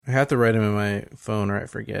I have to write them in my phone or I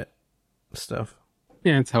forget stuff.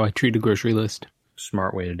 Yeah, that's how I treat a grocery list.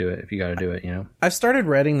 Smart way to do it if you got to do it, I've started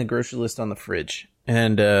writing the grocery list on the fridge,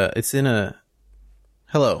 and it's in a...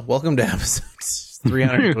 Hello, welcome to episode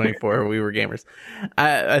 324 We Were Gamers.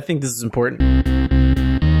 I think this is important.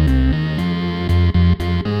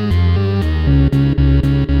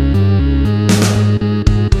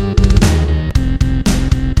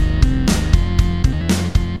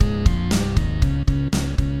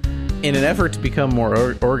 In an effort to become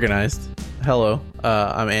more organized, hello,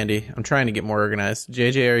 I'm Andy. I'm trying to get more organized.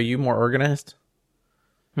 JJ, are you more organized?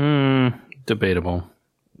 Debatable.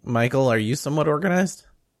 Michael, are you somewhat organized?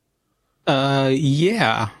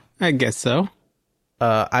 Yeah, I guess so.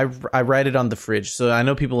 I write it on the fridge, so I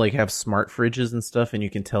know people like have smart fridges and stuff, and you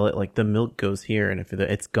can tell it like the milk goes here, and if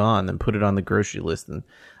it's gone, then put it on the grocery list. And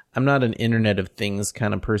I'm not an Internet of Things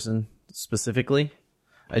kind of person specifically.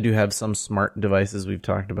 I do have some smart devices we've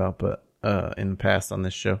talked about, but in the past on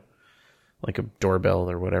this show, like a doorbell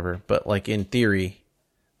or whatever. But like in theory,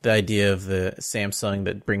 the idea of the Samsung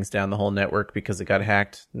that brings down the whole network because it got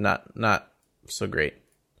hacked, not so great.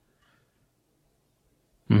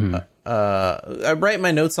 Mm-hmm. I write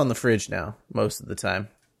my notes on the fridge now most of the time.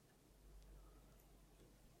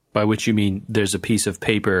 By which you mean there's a piece of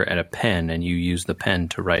paper and a pen, and you use the pen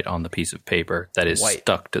to write on the piece of paper that is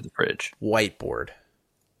stuck to the fridge. Whiteboard.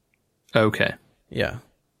 Okay. Yeah.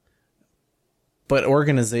 But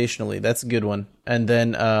organizationally, that's a good one. And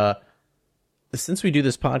then, since we do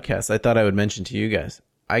this podcast, I thought I would mention to you guys,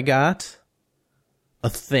 I got a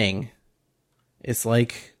thing. It's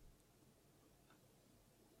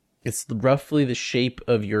roughly the shape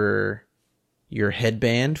of your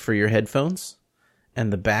headband for your headphones,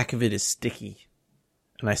 and the back of it is sticky.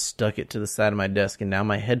 And I stuck it to the side of my desk, and now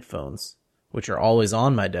my headphones, which are always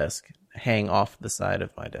on my desk, hang off the side of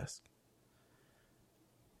my desk.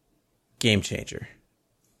 Game changer.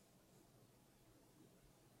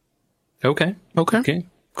 Okay. Cool.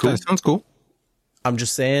 That sounds cool. I'm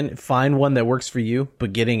just saying, find one that works for you,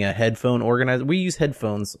 but getting a headphone organizer. We use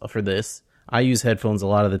headphones for this. I use headphones a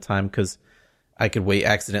lot of the time because I could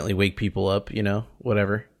accidentally wake people up,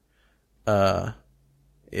 whatever.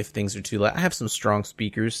 If things are too loud. I have some strong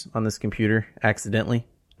speakers on this computer, accidentally.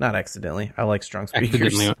 Not accidentally. I like strong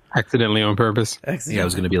speakers. Accidentally on purpose. Yeah, I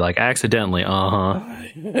was going to be like, accidentally,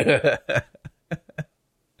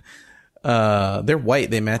 They're white.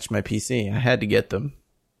 They match my PC. I had to get them.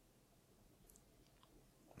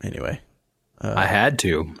 Anyway. I had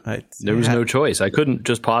to. There was no choice. I couldn't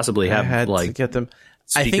just possibly have to get them.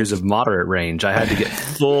 Speakers of moderate range. I had to get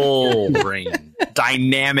full range,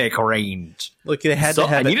 dynamic range. Look, they had to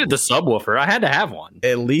have. I needed the subwoofer. I had to have one.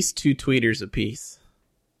 At least 2 tweeters apiece.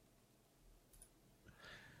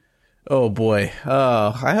 Oh boy.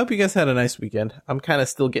 I hope you guys had a nice weekend. I'm kind of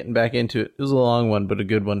still getting back into it. It was a long one, but a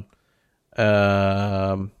good one.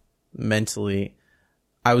 Mentally,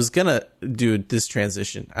 I was gonna do this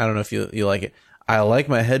transition. I don't know if you like it. I like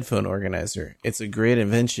my headphone organizer. It's a great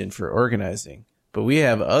invention for organizing. But we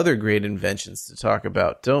have other great inventions to talk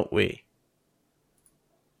about, don't we?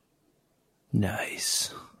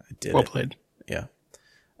 Nice. I did. Well played. Yeah.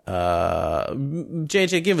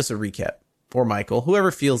 JJ, give us a recap. Or Michael,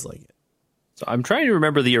 whoever feels like it. So I'm trying to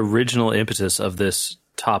remember the original impetus of this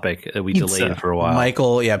topic that we delayed for a while.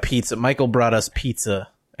 Michael, pizza. Michael brought us pizza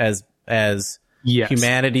as yes.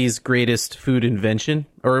 humanity's greatest food invention.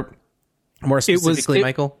 Or more specifically,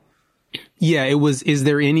 Michael? Yeah, it was. Is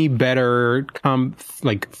there any better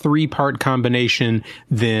 3-part combination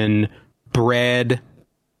than bread?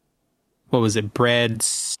 What was it? Bread,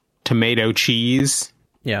 tomato, cheese.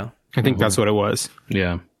 Yeah, I think that's what it was.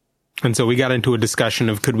 Yeah, and so we got into a discussion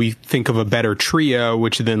of could we think of a better trio,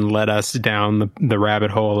 which then led us down the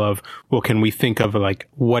rabbit hole of can we think of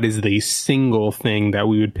what is the single thing that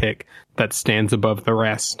we would pick that stands above the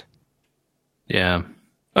rest? Yeah.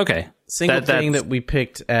 Okay. Single thing that we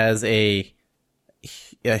picked as a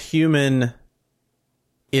human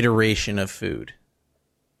iteration of food.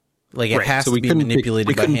 Like it has to be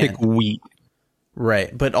manipulated by hand. We couldn't pick wheat.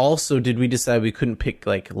 Right. But also, did we decide we couldn't pick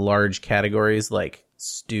large categories like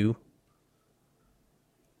stew?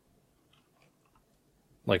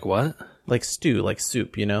 Like what? Like stew, like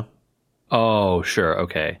soup, Oh, sure.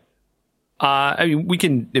 Okay. I mean, we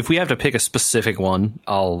can, if we have to pick a specific one,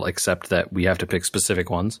 I'll accept that we have to pick specific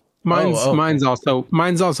ones. Mine's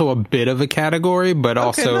also a bit of a category, but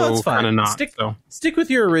also kind of not. Stick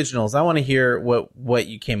with your originals. I want to hear what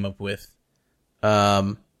you came up with.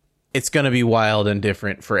 It's going to be wild and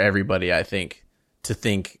different for everybody, I think, to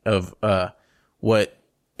think of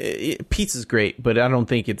pizza's great, but I don't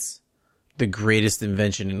think it's the greatest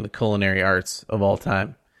invention in the culinary arts of all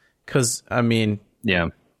time. Because, I mean, Yeah.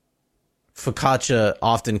 focaccia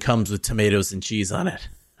often comes with tomatoes and cheese on it.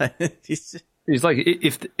 It's like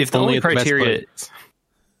if the Only only at the best criteria,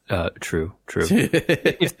 true.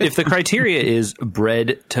 if the criteria is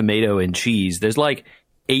bread, tomato, and cheese, there's like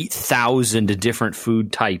 8,000 different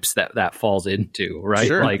food types that falls into, right?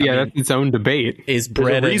 Sure. Like, Yeah, that's its own debate. Is there's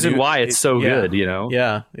bread a reason why it's so good, you know?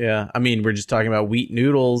 Yeah. I mean, we're just talking about wheat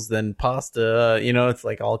noodles, then pasta. It's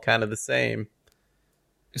like all kind of the same.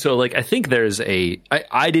 So, like, I think there's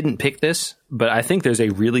I didn't pick this, but I think there's a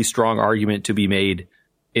really strong argument to be made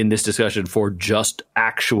in this discussion for just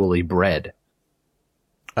actually bread.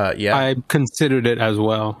 Yeah. I considered it as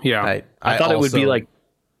well. Yeah. I thought it would be like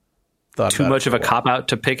thought too about much it of for a while. cop out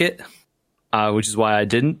to pick it, which is why I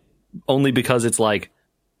didn't. Only because it's like,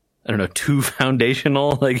 I don't know, too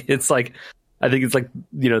foundational. Like, it's like, I think it's like,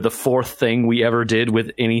 the fourth thing we ever did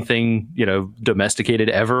with anything, domesticated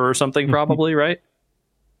ever or something, probably, right?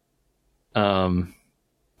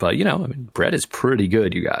 But I mean, bread is pretty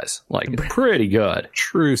good, you guys. Like, it's pretty good.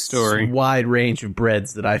 True story. Wide range of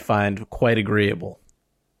breads that I find quite agreeable.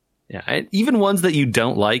 Yeah, and even ones that you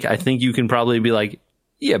don't like, I think you can probably be like,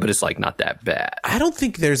 yeah, but it's like not that bad. I don't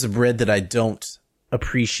think there's a bread that I don't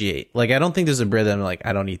appreciate. Like, I don't think there's a bread that I'm like,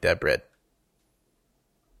 I don't eat that bread.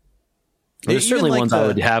 There's Even certainly like ones I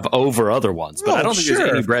would have over other ones, but Oh, I don't think sure, there's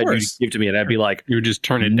any of bread you'd course. give to me and I'd be like, You would just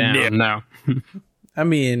turn it down. Nip. No. I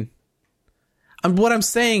mean, what I'm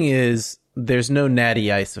saying is there's no natty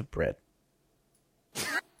ice of bread.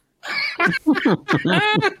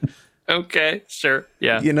 okay, sure,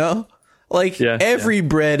 yeah. Like Yeah, every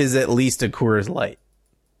bread is at least a Coors Light.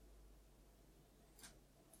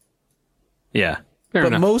 Yeah. Fair But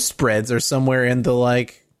enough. most breads are somewhere in the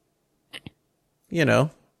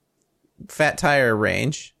fat tire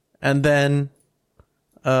range, and then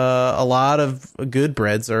a lot of good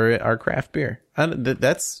breads are craft beer.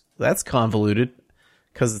 That's convoluted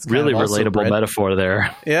because it's kind Really of also relatable bread. metaphor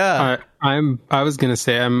there. Yeah, I was gonna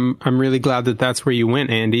say I'm really glad that that's where you went,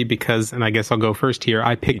 Andy, because, and I guess I'll go first here.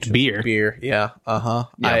 I picked beer. beer. Yeah,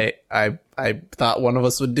 Yeah. I thought one of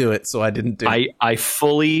us would do it, so I didn't do it. I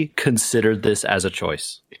fully considered this as a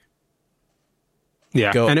choice.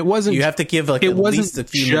 Yeah, Go. and it wasn't. You have to give at wasn't least a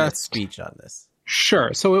few minutes just- speech on this.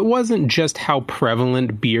 Sure. So it wasn't just how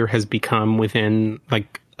prevalent beer has become within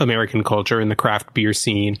like American culture in the craft beer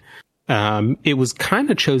scene. It was kind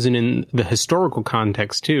of chosen in the historical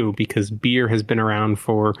context too, because beer has been around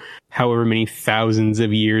for however many thousands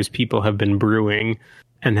of years people have been brewing,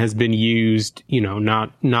 and has been used,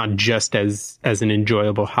 not just as an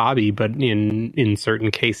enjoyable hobby, but in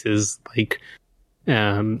certain cases like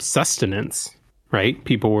sustenance. Right?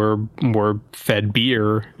 People were fed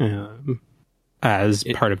beer as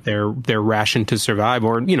part of their ration to survive,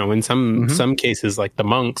 or in some cases like the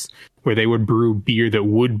monks, where they would brew beer that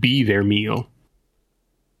would be their meal.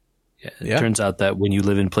 It Yeah. turns out that when you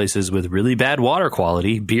live in places with really bad water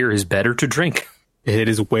quality, beer is better to drink. It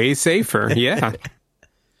is way safer. Yeah.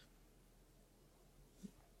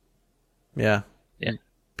 Yeah. Yeah.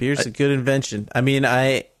 Beer's a good invention. I mean,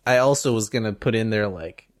 I also was going to put in there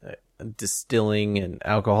like distilling and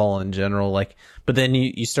alcohol in general, but then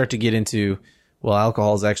you start to get into, well,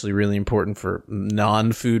 alcohol is actually really important for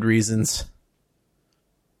non-food reasons.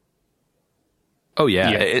 Oh yeah.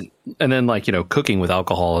 Yeah. And then cooking with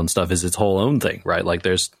alcohol and stuff is its whole own thing, right? Like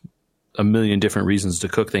there's a million different reasons to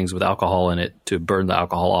cook things with alcohol in it to burn the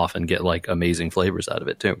alcohol off and get like amazing flavors out of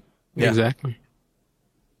it too. Yeah. Exactly.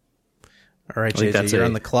 All right, think JJ, that's you're a-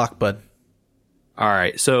 on the clock, bud. All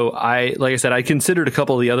right. So like I said, I considered a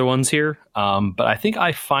couple of the other ones here. But I think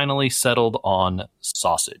I finally settled on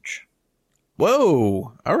sausage.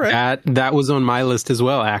 Whoa. All right. That was on my list as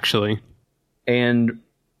well, actually. And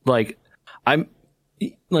like, I'm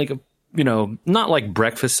like, not like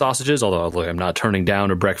breakfast sausages, although look, I'm not turning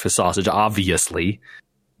down a breakfast sausage, obviously,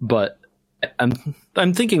 but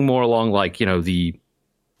I'm thinking more along like, the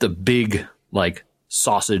big like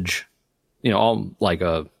sausage, all like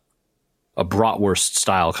a bratwurst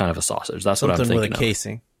style kind of a sausage. That's what I'm Something thinking with a of.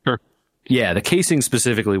 casing. Yeah, the casing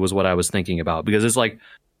specifically was what I was thinking about, because it's like,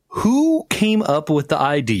 who came up with the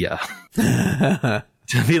idea to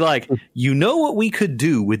be like, what we could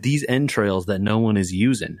do with these entrails that no one is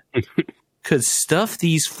using? Could stuff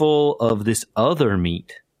these full of this other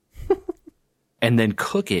meat and then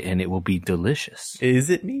cook it, and it will be delicious. Is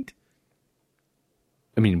it meat?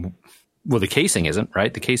 I mean, well, the casing isn't,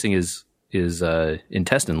 right? The casing is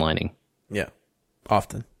intestine lining. Yeah.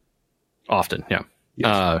 Often.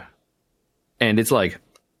 Yeah. And it's like,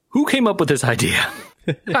 who came up with this idea?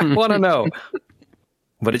 I want to know.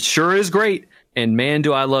 But it sure is great. And man,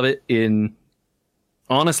 do I love it in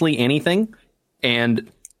honestly anything.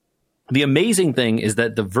 And the amazing thing is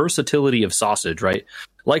that the versatility of sausage, right?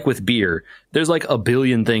 Like with beer, there's like a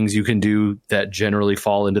billion things you can do that generally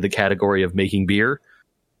fall into the category of making beer.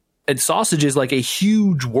 And sausage is like a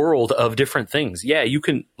huge world of different things. Yeah, you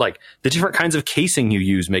can, like, the different kinds of casing you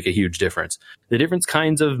use make a huge difference. The different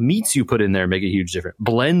kinds of meats you put in there make a huge difference.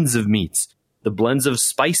 Blends of meats, the blends of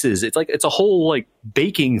spices. It's like, it's a whole like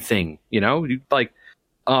baking thing, you know? You, like,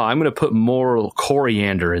 oh, I'm going to put more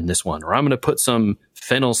coriander in this one, or I'm going to put some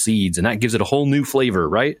fennel seeds, and that gives it a whole new flavor,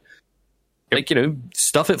 right? Like, you know,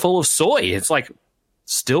 stuff it full of soy. It's like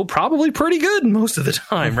still probably pretty good most of the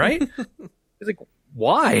time, right? It's like,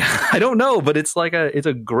 why? I don't know, but it's like it's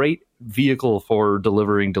a great vehicle for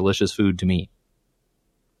delivering delicious food to me.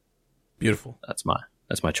 Beautiful. That's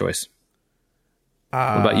my choice. What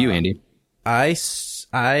about you, Andy? I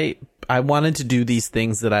wanted to do these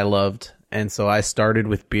things that I loved, and so I started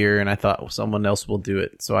with beer, and I thought, well, someone else will do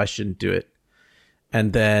it, so I shouldn't do it.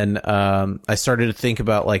 And then I started to think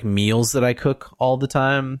about like meals that I cook all the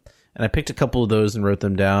time, and I picked a couple of those and wrote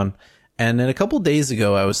them down. And then a couple of days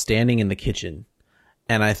ago, I was standing in the kitchen,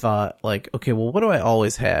 and I thought, like, okay, well, what do I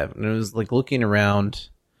always have? And it was like looking around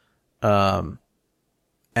at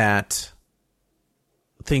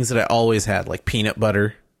things that I always had, like peanut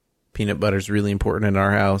butter. Peanut butter is really important in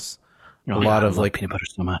our house. Oh, a lot of like peanut butter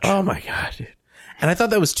so much. Oh my god, dude! And I thought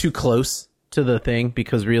that was too close to the thing,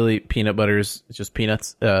 because really peanut butter is just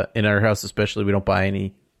peanuts. In our house, especially, we don't buy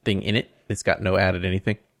anything in it. It's got no added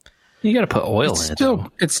anything. You got to put oil in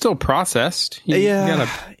it. It's still processed. You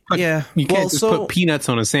can't just put peanuts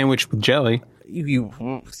on a sandwich with jelly. You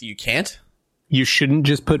can't. You shouldn't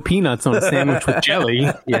just put peanuts on a sandwich with jelly.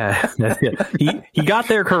 Yeah. He got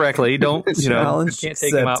there correctly. Don't, you can't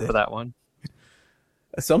take him out for that one.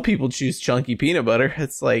 Some people choose chunky peanut butter.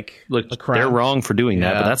 It's like, look, a crime. They're wrong for doing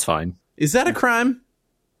that, but that's fine. Is that a crime?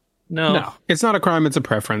 No, it's not a crime. It's a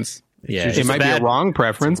preference. Yeah, it might be a wrong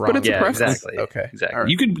preference, but it's a preference. Exactly. Okay, exactly. Right.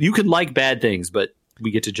 You could like bad things, but we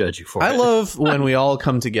get to judge you for it. I love when we all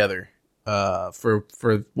come together for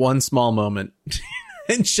one small moment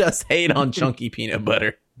and just hate on chunky peanut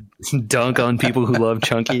butter. Dunk on people who love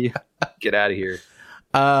chunky. Get out of here.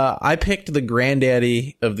 I picked the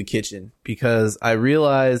granddaddy of the kitchen because I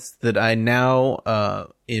realized that I now,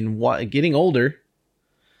 getting older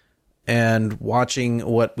and watching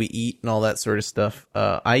what we eat and all that sort of stuff,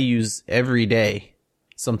 I use every day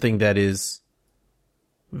something that is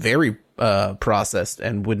very processed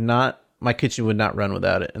and my kitchen would not run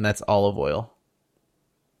without it, and that's olive oil.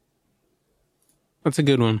 That's a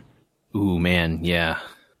good one. Ooh, man, yeah.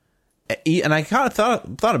 And I kind of thought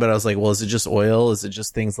about it. I was like, well, is it just oil? Is it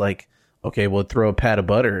just things like, okay, we'll throw a pat of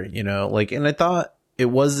butter, like, and I thought it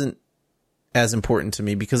wasn't as important to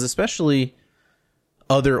me because especially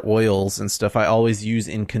other oils and stuff I always use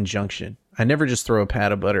in conjunction. I never just throw a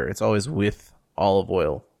pat of butter. It's always with olive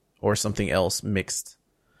oil or something else mixed.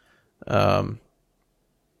 And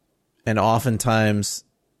oftentimes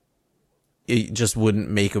it just wouldn't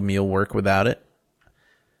make a meal work without it.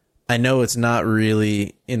 I know it's not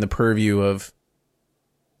really in the purview of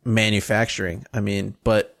manufacturing. I mean,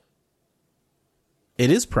 but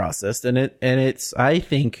it is processed, and it's I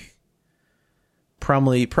think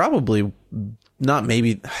probably not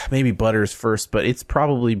maybe butter's first, but it's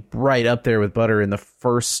probably right up there with butter in the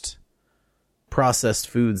first processed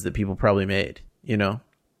foods that people probably made,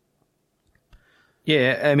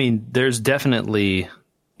 Yeah, I mean, there's definitely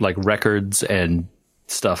like records and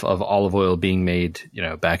stuff of olive oil being made,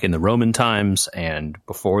 back in the Roman times and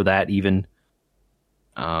before that even.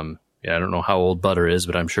 I don't know how old butter is,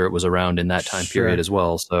 but I'm sure it was around in that time period as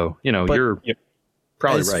well. So, you're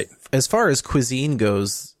probably right. As far as cuisine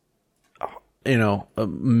goes,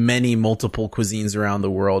 many multiple cuisines around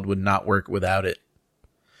the world would not work without it.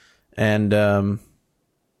 And, I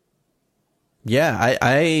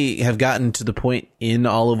have gotten to the point in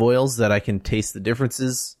olive oils that I can taste the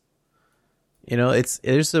differences.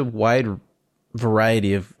 There's a wide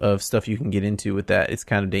variety of stuff you can get into with that. It's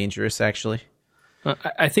kind of dangerous, actually.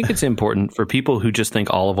 I think it's important for people who just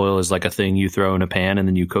think olive oil is like a thing you throw in a pan and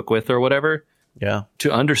then you cook with or whatever. Yeah.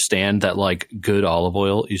 To understand that like good olive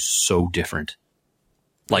oil is so different.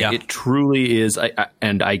 Like it truly is. I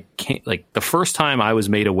can't, like, the first time I was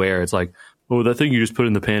made aware, it's like, oh, that thing you just put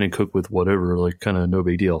in the pan and cook with whatever, like, kind of no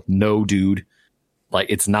big deal. No, dude.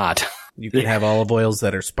 Like, it's not. You can have olive oils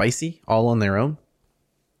that are spicy all on their own.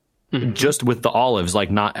 Just with the olives,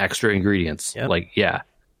 like, not extra ingredients. Yep. Like, yeah.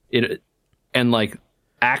 And like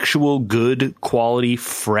actual good quality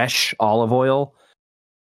fresh olive oil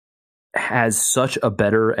has such a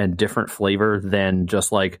better and different flavor than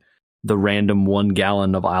just like the random 1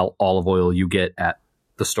 gallon of olive oil you get at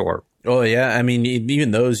the store. Oh yeah, I mean,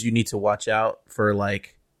 even those you need to watch out for.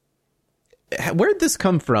 Like, where'd this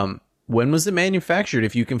come from? When was it manufactured?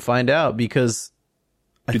 If you can find out, because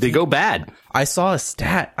Did they go bad? I saw a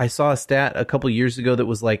stat a couple years ago that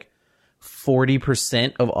was like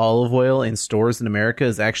 40% of olive oil in stores in America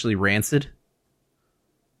is actually rancid.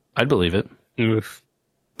 I'd believe it. Oof.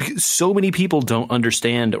 Because so many people don't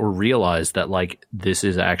understand or realize that, like, this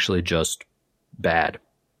is actually just bad.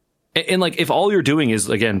 And like, if all you're doing is,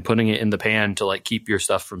 again, putting it in the pan to like keep your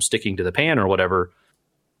stuff from sticking to the pan or whatever,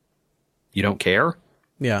 you don't care,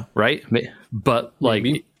 Yeah. right? But like,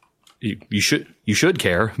 you should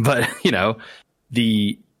care. But you know,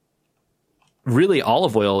 the really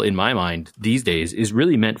olive oil in my mind these days is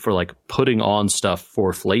really meant for like putting on stuff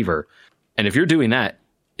for flavor. And if you're doing that,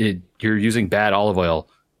 you're using bad olive oil,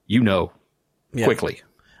 quickly.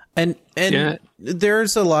 And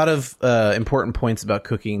there's a lot of important points about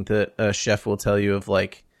cooking that a chef will tell you of,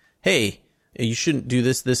 like, hey, you shouldn't do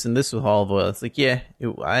this, this, and this with olive oil. It's like, yeah,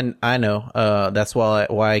 I know. That's why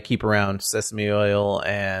I keep around sesame oil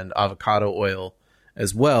and avocado oil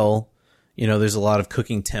as well. You know, there's a lot of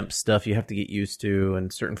cooking temp stuff you have to get used to,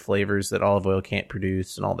 and certain flavors that olive oil can't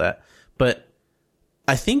produce and all that. But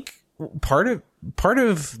I think part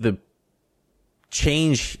of the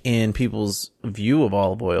change in people's view of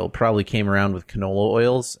olive oil probably came around with canola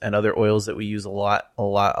oils and other oils that we use a lot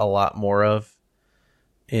more of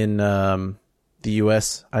in the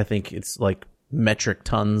US. I think it's like metric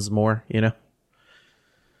tons more, you know?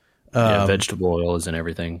 Vegetable oils and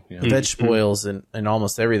everything. Yeah. Vegetable oils and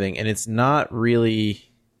almost everything. And it's not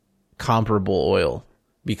really comparable oil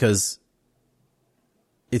because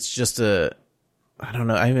it's just I don't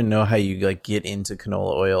know. I don't even know how you like get into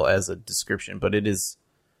canola oil as a description, but it is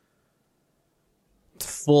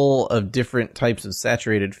full of different types of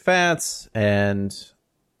saturated fats. And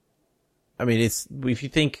I mean, if you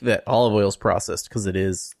think that olive oil is processed, because it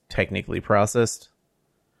is technically processed,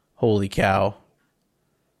 holy cow,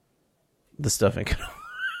 the stuff in canola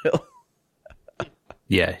oil.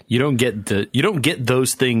 Yeah, you don't get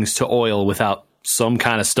those things to oil without some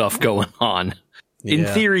kind of stuff going on. In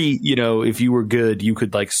theory, you know, if you were good, you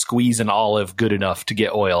could like squeeze an olive good enough to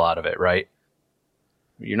get oil out of it, right?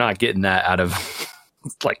 You're not getting that out of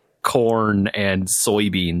like corn and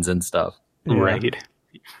soybeans and stuff. Right.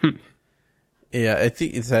 Yeah, I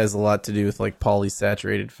think it has a lot to do with like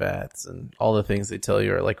polysaturated fats and all the things they tell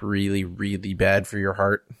you are like really, really bad for your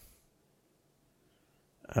heart.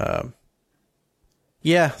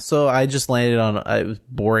 Yeah, so I just landed on it was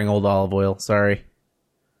boring old olive oil. Sorry.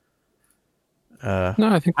 No,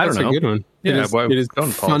 I think that's a good one. Yeah, it is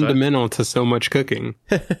fundamental to so much cooking.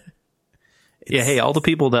 Yeah, hey, all the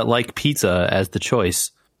people that like pizza as the choice.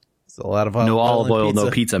 It's a lot of no olive oil, pizza. no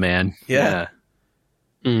pizza, man. Yeah.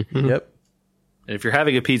 Mm-hmm. Yep. And if you're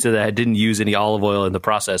having a pizza that didn't use any olive oil in the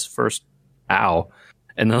process, first, ow.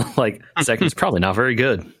 And then, like, second, it's probably not very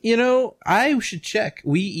good. You know, I should check.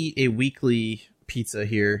 We eat a weekly pizza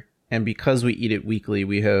here. And because we eat it weekly,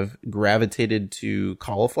 we have gravitated to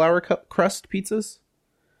cauliflower crust pizzas.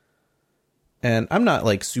 And I'm not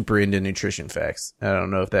like super into nutrition facts. I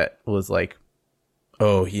don't know if that was like,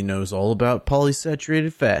 oh, he knows all about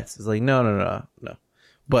polysaturated fats. It's like, no.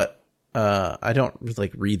 But I don't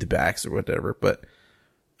like read the backs or whatever. But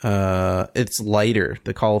it's lighter.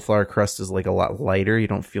 The cauliflower crust is like a lot lighter. You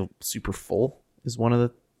don't feel super full is one of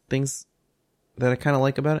the things that I kind of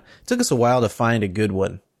like about it. It took us a while to find a good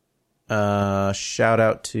one. Shout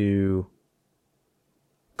out to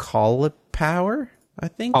Cauliflower, I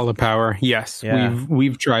think. Cauliflower, yes. Yeah.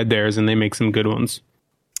 We've tried theirs and they make some good ones.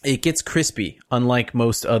 It gets crispy, unlike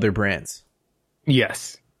most other brands.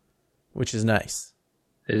 Yes. Which is nice.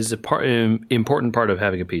 It is important part of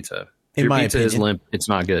having a pizza. If In your my pizza is opinion. limp, it's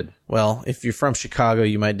not good. Well, if you're from Chicago,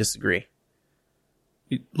 you might disagree.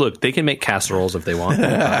 Look, they can make casseroles if they want.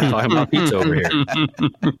 I'm talking about pizza over here.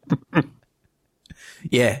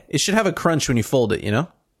 Yeah, it should have a crunch when you fold it, you know?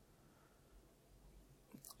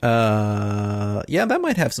 Yeah, that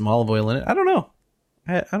might have some olive oil in it. I don't know.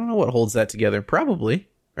 I don't know what holds that together. Probably,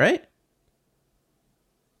 right?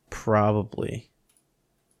 Probably.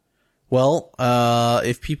 Well,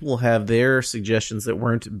 if people have their suggestions that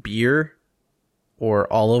weren't beer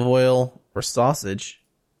or olive oil or sausage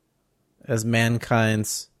as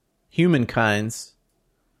humankind's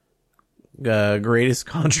greatest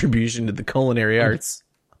contribution to the culinary arts,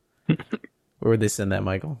 where would they send that,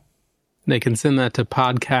 Michael? They can send that to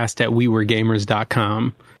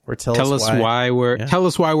podcast@weweregamers.com. Or tell us why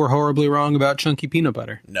we're horribly wrong about chunky peanut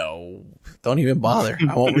butter. No, don't even bother.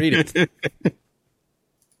 I won't read it.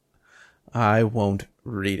 I won't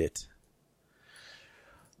read it.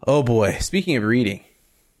 Oh boy. Speaking of reading,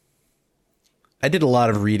 I did a lot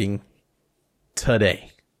of reading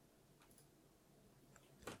today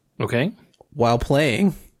Okay. while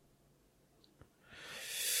playing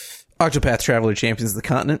Octopath Traveler Champions of the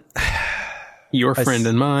Continent. Your friend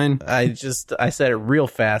and mine. I said it real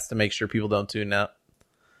fast to make sure people don't tune out.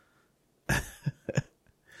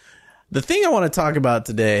 The thing I want to talk about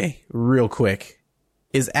today, real quick,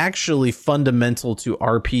 is actually fundamental to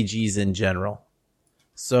RPGs in general.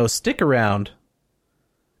 So stick around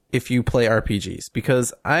if you play RPGs,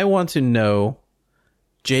 because I want to know,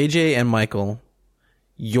 JJ and Michael,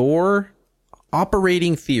 your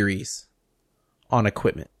operating theories on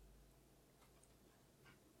equipment.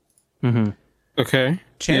 Okay.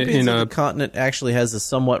 Champions of the Continent actually has a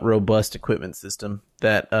somewhat robust equipment system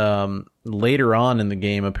that later on in the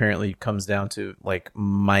game apparently comes down to like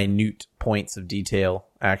minute points of detail,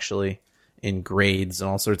 actually, in grades and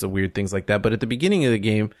all sorts of weird things like that. But at the beginning of the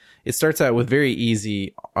game, it starts out with very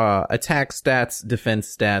easy attack stats,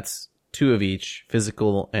 defense stats, 2 of each,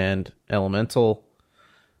 physical and elemental,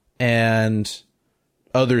 and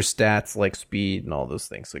other stats like speed and all those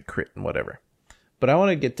things, like crit and whatever. But I want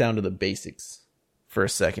to get down to the basics for a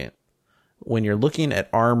second. When you're looking at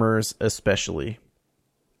armors especially,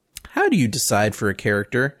 how do you decide for a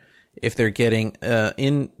character if they're getting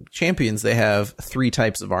in Champions? They have 3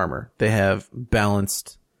 types of armor. They have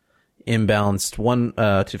balanced, imbalanced, one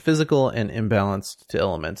to physical, and imbalanced to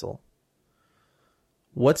elemental.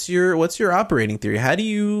 What's your operating theory? How do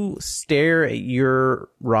you stare at your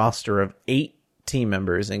roster of 8 team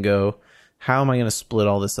members and go, how am I going to split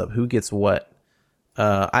all this up? Who gets what?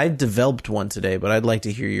 I developed one today, but I'd like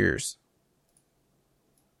to hear yours.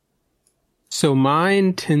 So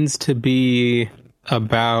mine tends to be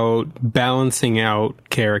about balancing out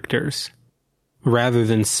characters rather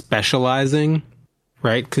than specializing,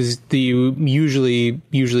 right? Because usually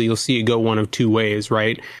you'll see it go one of 2 ways,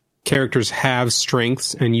 right? Characters have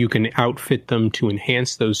strengths and you can outfit them to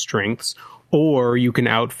enhance those strengths, or you can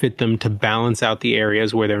outfit them to balance out the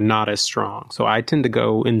areas where they're not as strong. So I tend to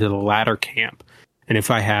go into the latter camp. And if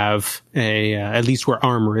I have at least where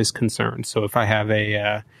armor is concerned. So if I have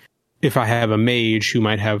a mage who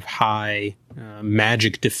might have high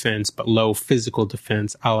magic defense but low physical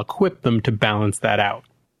defense, I'll equip them to balance that out.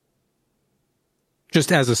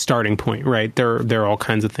 Just as a starting point, right? There are all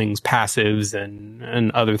kinds of things, passives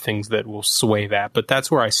and other things that will sway that, but that's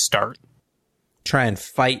where I start. Try and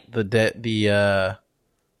fight the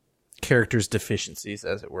character's deficiencies,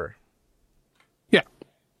 as it were. Yeah.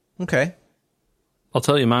 Okay. I'll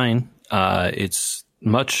tell you mine. It's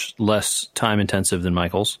much less time intensive than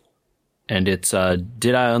Michael's. And it's,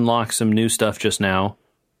 did I unlock some new stuff just now?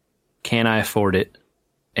 Can I afford it?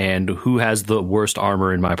 And who has the worst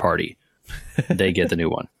armor in my party? They get the new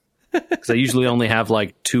one. Because I usually only have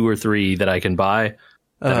like 2 or 3 that I can buy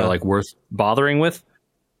that are like worth bothering with.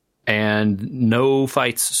 And no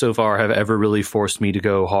fights so far have ever really forced me to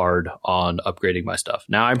go hard on upgrading my stuff.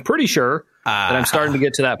 Now, I'm pretty sure that I'm starting to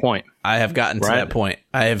get to that point. I have gotten to that point.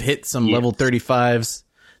 I have hit some level 35s.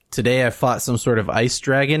 Today I fought some sort of ice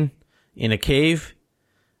dragon in a cave.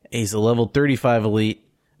 He's a level 35 elite.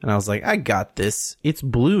 And I was like, I got this. It's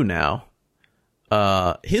blue now.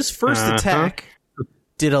 His first attack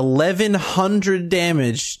did 1,100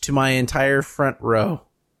 damage to my entire front row.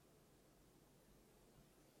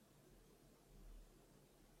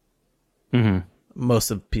 Mm-hmm. Most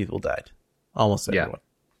of the people died. Almost everyone.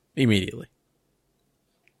 Immediately.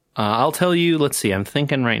 I'll tell you, let's see, I'm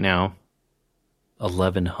thinking right now,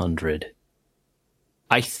 1,100.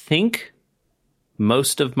 I think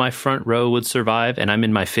most of my front row would survive, and I'm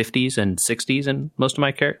in my 50s and 60s in most of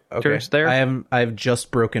my characters there. I've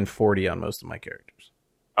just broken 40 on most of my characters.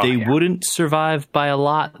 They wouldn't survive by a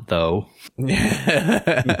lot, though.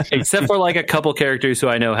 Except for like a couple characters who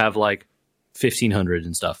I know have like 1,500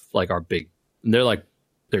 and stuff, like are big. And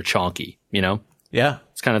they're chonky, you know? Yeah.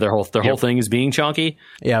 It's kind of their whole thing is being chonky.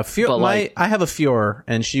 Yeah, I have a Fior,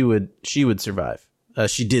 and she would survive.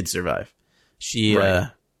 She did survive. She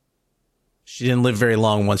didn't live very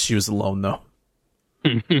long once she was alone, though.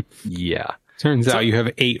 Yeah. Turns out you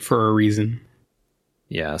have 8 for a reason.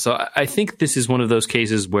 Yeah, so I think this is one of those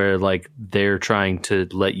cases where like they're trying to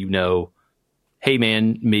let you know, hey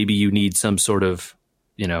man, maybe you need some sort of,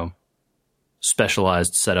 you know,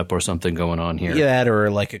 specialized setup or something going on here. Yeah, that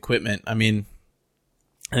or like equipment. I mean,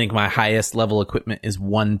 I think my highest level equipment is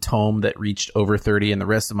 1 tome that reached over 30, and the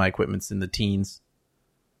rest of my equipment's in the teens.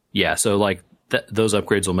 Yeah, so like those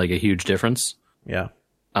upgrades will make a huge difference. Yeah.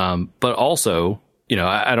 But also, you know,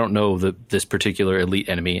 I don't know this particular elite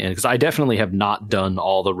enemy, and because I definitely have not done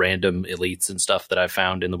all the random elites and stuff that I've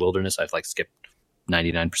found in the wilderness. I've like skipped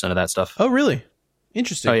 99% of that stuff. Oh, really?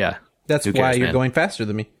 Interesting. Oh, yeah. That's Who why cares, you're man? going faster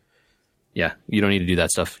than me. Yeah, you don't need to do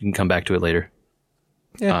that stuff. You can come back to it later.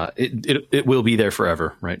 Yeah. It will be there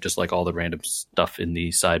forever, right? Just like all the random stuff in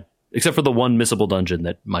the side, except for the one missable dungeon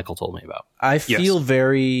that Michael told me about. I feel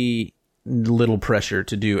very little pressure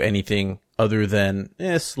to do anything other than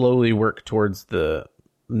slowly work towards the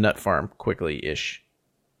nut farm quickly-ish.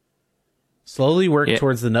 Slowly work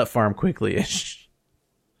towards the nut farm quickly-ish.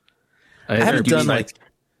 I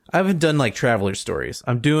haven't done like traveler stories.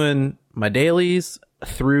 I'm doing my dailies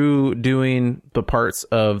through doing the parts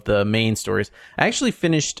of the main stories. I actually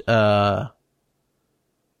finished we're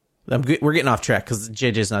getting off track because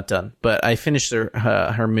JJ's not done, but I finished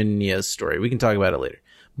Herminia's story. We can talk about it later.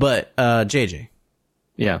 But JJ,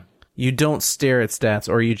 Yeah, you don't stare at stats,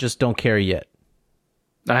 or you just don't care yet.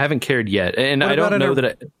 I haven't cared yet, and What I don't about know an-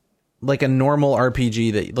 that Like a normal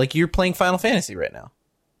RPG that, like, you're playing Final Fantasy right now,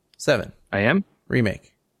 7 I am.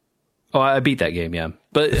 remake. Oh, I beat that game, yeah.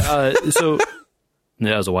 But so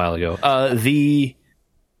that was a while ago.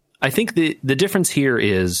 I think the difference here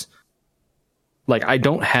is, like, I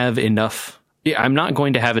don't have enough. I'm not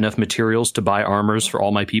going to have enough materials to buy armors for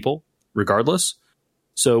all my people, regardless.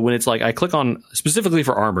 So when it's like I click on specifically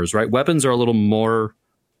for armors, right? Weapons are a little more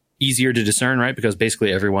easier to discern, right? Because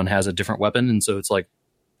basically everyone has a different weapon, and so it's like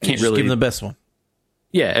can't Just really give them the best one.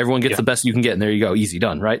 yeah, everyone gets the best you can get, and there you go, easy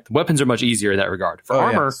done, right? Weapons are much easier in that regard. For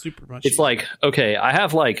armor, super much. it's like, okay, I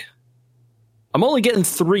have like, I'm only getting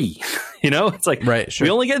 3, you know? It's like, Right, sure.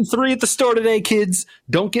 we only getting 3 at the store today, kids.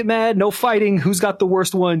 Don't get mad, no fighting. Who's got the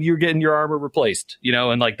worst one? You're getting your armor replaced, you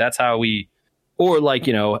know? And like, that's how or like,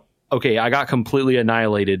 you know, okay, I got completely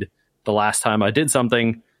annihilated the last time I did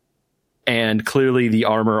something, and clearly the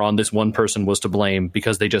armor on this one person was to blame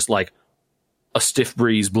because they just like, a stiff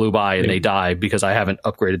breeze blew by and they die because I haven't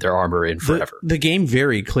upgraded their armor in forever. The game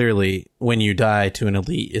very clearly, when you die to an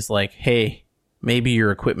elite, is like, hey, maybe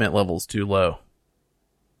your equipment level's too low.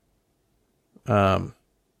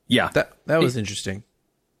 Yeah. That was interesting.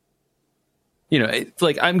 You know, it's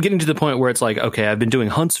like I'm getting to the point where it's like, okay, I've been doing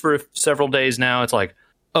hunts for several days now. It's like,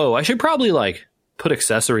 oh, I should probably like put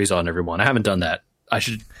accessories on everyone. I haven't done that.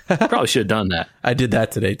 Probably should have done that. I did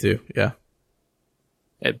that today too. Yeah.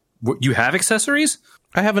 You have accessories?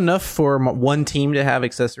 I have enough for one team to have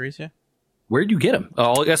accessories. Yeah. Where'd you get them?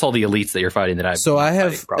 Oh, I guess all the elites that you're fighting that I've. So I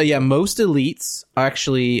have, most elites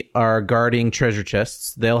actually are guarding treasure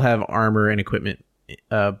chests. They'll have armor and equipment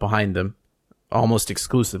behind them, almost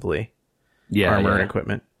exclusively. Yeah, armor and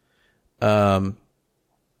equipment.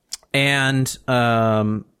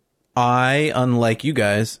 I, unlike you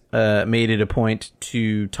guys, made it a point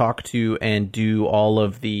to talk to and do all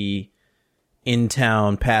of the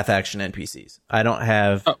in-town path action NPCs. I don't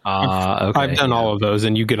have... Okay, I've done all of those,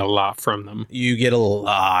 and you get a lot from them. You get a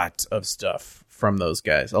lot of stuff from those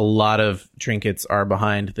guys. A lot of trinkets are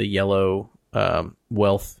behind the yellow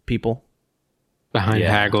wealth people. Behind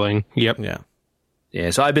haggling. Yep. Yeah.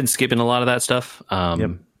 Yeah, so I've been skipping a lot of that stuff.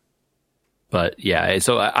 But yeah,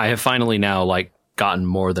 so I have finally now like gotten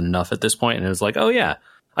more than enough at this point, and it's like, oh yeah,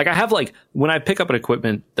 like I have like when I pick up an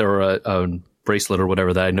equipment or a bracelet or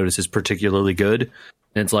whatever that I notice is particularly good,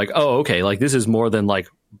 and it's like, oh okay, like this is more than like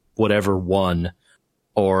whatever one,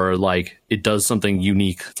 or like it does something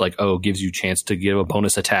unique. It's like, oh, gives you a chance to give a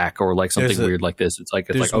bonus attack or like something weird like this. It's like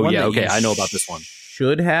oh yeah, okay, I know about this one.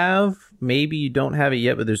 Should have, maybe you don't have it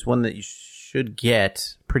yet, but there's one that you should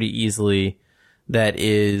get pretty easily. That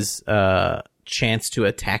is chance to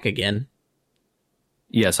attack again.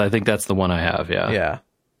 Yes, I think that's the one I have. Yeah. Yeah.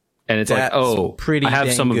 And it's That's like, oh, pretty I have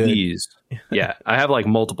dang some good. of these. Yeah, I have like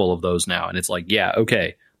multiple of those now, and it's like, yeah,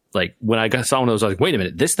 okay. Like when I saw one of those, I was like, wait a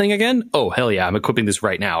minute, this thing again? Oh hell yeah, I'm equipping this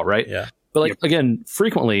right now, right? Yeah. But like again,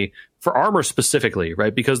 frequently for armor specifically,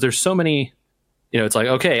 right? Because there's so many. You know, it's like,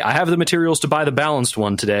 okay, I have the materials to buy the balanced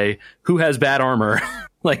one today. Who has bad armor?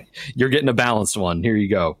 Like you're getting a balanced one. Here you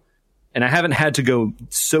go. And I haven't had to go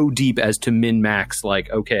so deep as to min-max, like,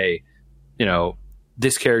 okay, you know,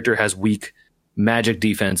 this character has weak magic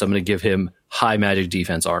defense. I'm going to give him high magic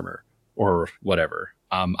defense armor or whatever.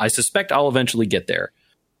 I suspect I'll eventually get there.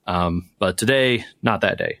 But today, not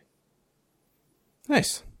that day.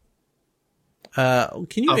 Nice. Can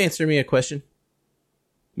you answer me a question?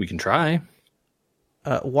 We can try.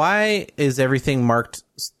 Why is everything marked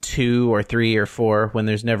 2 or 3 or 4 when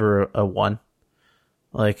there's never a 1?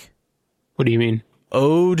 Like... What do you mean?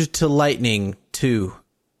 Ode to Lightning 2.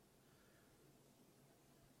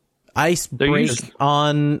 Ice break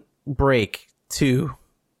on break 2.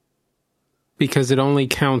 Because it only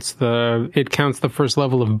counts the first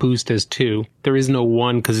level of boost as 2. There is no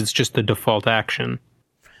 1 because it's just the default action.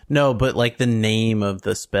 No, but like the name of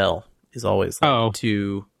the spell is always like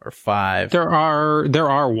 2 or 5. There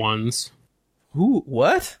are ones. Ooh,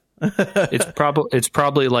 what? It's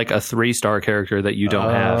probably like a 3-star character that you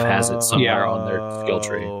don't have has it somewhere on their skill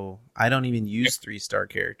tree. I don't even use 3-star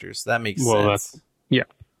characters. That makes sense. That's, yeah.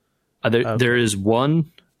 There is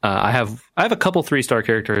one. I have a couple 3-star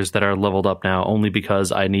characters that are leveled up now only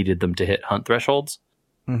because I needed them to hit hunt thresholds.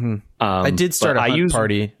 Mm-hmm. I did start a hunt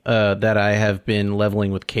party that I have been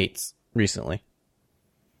leveling with Kate's recently.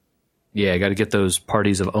 Yeah, I got to get those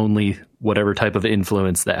parties of only whatever type of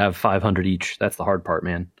influence that have 500 each. That's the hard part,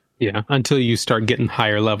 man. Yeah, until you start getting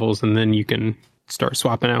higher levels, and then you can start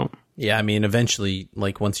swapping out. Yeah, I mean, eventually,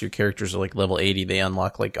 like, once your characters are, like, level 80, they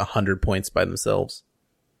unlock, like, 100 points by themselves.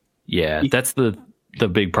 Yeah, that's the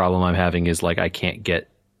big problem I'm having is, like, I can't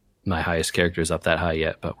get my highest characters up that high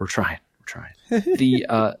yet, but we're trying.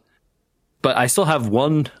 But I still have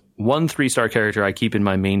one 3-star character I keep in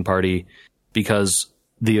my main party because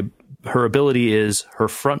her ability is her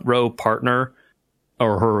front row partner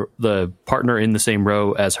or the partner in the same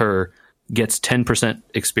row as her gets 10%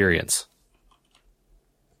 experience.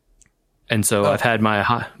 And so I've had my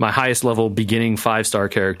highest level beginning 5-star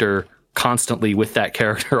character constantly with that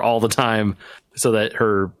character all the time so that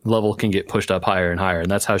her level can get pushed up higher and higher. And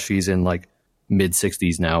that's how she's in like mid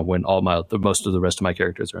 60s now when most of the rest of my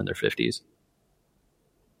characters are in their 50s.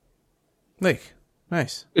 Like,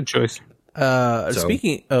 nice. Good choice.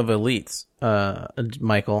 Speaking of elites,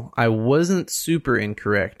 Michael, I wasn't super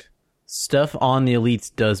incorrect. Stuff on the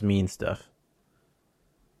elites does mean stuff.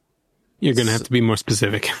 You're going to have to be more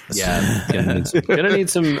specific. Yeah, gonna need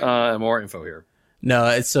some more info here.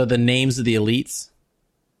 No, so the names of the elites.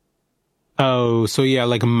 Oh, so yeah,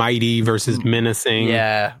 like mighty versus menacing.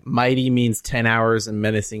 Yeah, mighty means 10 hours and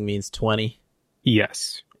menacing means 20.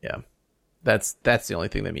 Yes. Yeah. That's the only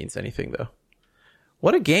thing that means anything, though.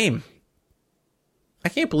 What a game. I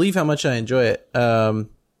can't believe how much I enjoy it. Their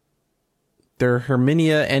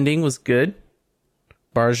Herminia ending was good.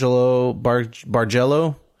 Bargello.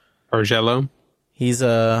 He's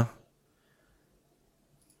a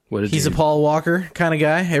Paul Walker kind of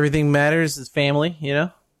guy. Everything matters is family, you know?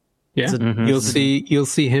 Yeah. You'll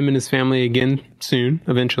see him and his family again soon,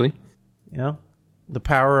 eventually. You know? The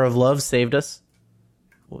power of love saved us.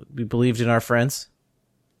 We believed in our friends.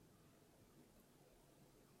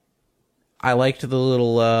 I liked the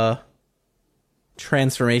little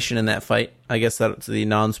transformation in that fight. I guess that's the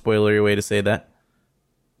non-spoilery way to say that.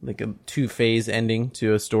 Like a 2-phase ending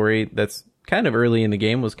to a story that's kind of early in the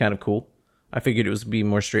game was kind of cool. I figured it was be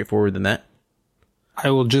more straightforward than that. I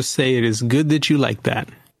will just say it is good that you like that.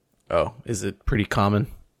 Oh, is it pretty common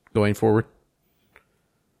going forward?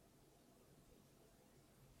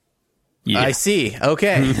 Yeah. I see.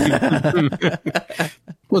 Okay.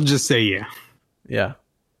 We'll just say yeah. Yeah.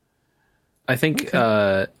 I think,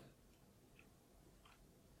 so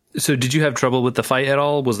did you have trouble with the fight at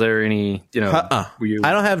all? Was there any, I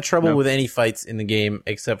don't have trouble with any fights in the game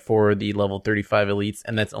except for the level 35 elites,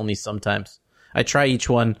 and that's only sometimes. I try each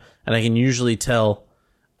one, and I can usually tell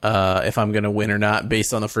if I'm going to win or not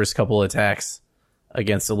based on the first couple attacks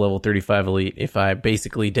against a level 35 elite, if I'm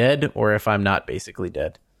basically dead or if I'm not basically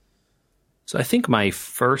dead. So I think my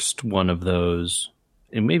first one of those,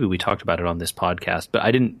 and maybe we talked about it on this podcast, but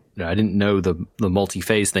I didn't know the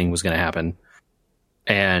multi-phase thing was going to happen.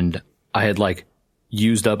 And I had like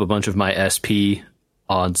used up a bunch of my SP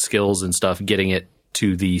on skills and stuff, getting it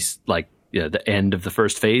to the the end of the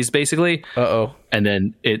first phase, basically. Uh-oh. And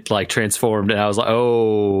then it like transformed, and I was like,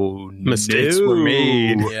 "Oh, mistakes were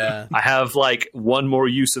made." Yeah. I have like one more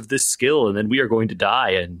use of this skill, and then we are going to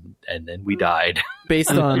die, and then we died.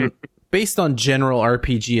 Based on general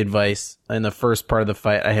RPG advice, in the first part of the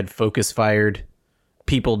fight, I had focus fired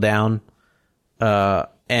people down,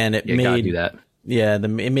 and it made gotta do that. Yeah, it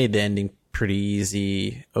made the ending pretty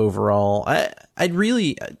easy overall.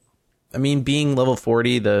 I mean, being level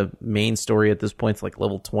 40, the main story at this point is like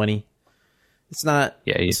level 20. It's not.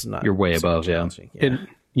 Yeah, you're way above.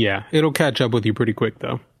 Yeah. It'll catch up with you pretty quick,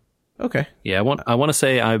 though. Okay. Yeah, I want to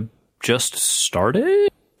say I just started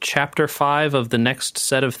chapter 5 of the next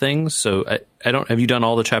set of things. So I don't. Have you done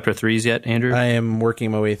all the chapter 3s yet, Andrew? I am working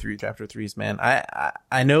my way through chapter 3s, man.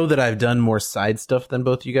 I know that I've done more side stuff than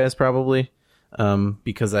both you guys probably.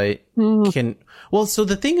 Because I can. Well, so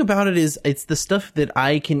the thing about it is, it's the stuff that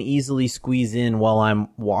I can easily squeeze in while I'm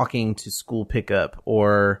walking to school pickup,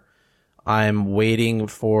 or I'm waiting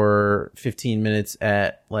for 15 minutes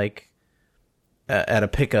at a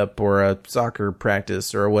pickup or a soccer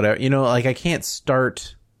practice or whatever. You know, like I can't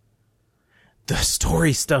start. The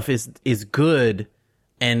story stuff is good,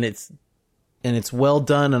 and it's well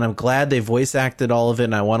done, and I'm glad they voice acted all of it,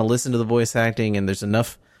 and I want to listen to the voice acting, and there's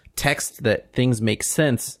enough text that things make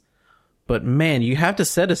sense. But man, you have to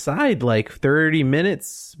set aside like 30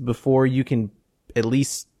 minutes before you can at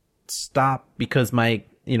least stop, because my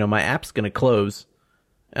app's going to close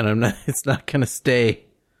and it's not going to stay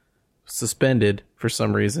suspended for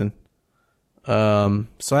some reason. So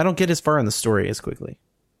I don't get as far in the story as quickly.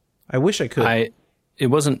 I wish I could. It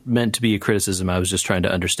wasn't meant to be a criticism. I was just trying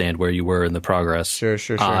to understand where you were in the progress. Sure.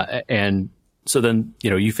 And so then,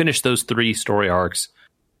 you finish those 3 story arcs,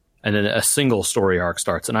 and then a single story arc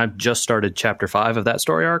starts. And I've just started chapter 5 of that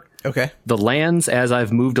story arc. Okay. The lands, as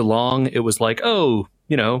I've moved along, it was like,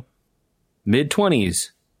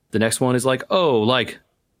 mid-20s. The next one is like, like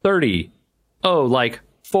 30. Like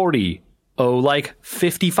 40. Like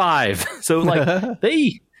 55. So like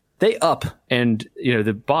they up, and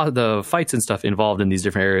the fights and stuff involved in these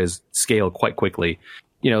different areas scale quite quickly.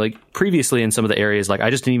 Like previously in some of the areas, like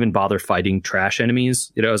I just didn't even bother fighting trash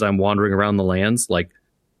enemies, as I'm wandering around the lands. Like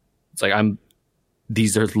it's like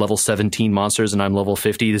these are level 17 monsters and I'm level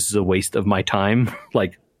 50. This is a waste of my time,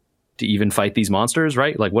 like to even fight these monsters,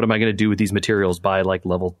 right? Like what am I going to do with these materials? Buy like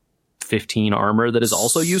level 15 armor that is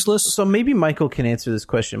also useless? So maybe Michael can answer this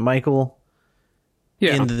question. Michael,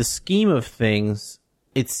 in the scheme of things,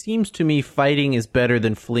 it seems to me fighting is better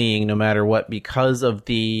than fleeing no matter what, because of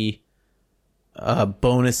the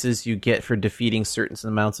bonuses you get for defeating certain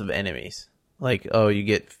amounts of enemies. Like, you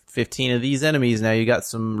get 15 of these enemies, now you got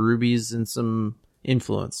some rubies and some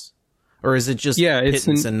influence. Or is it just it's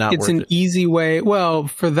an easy way. Well,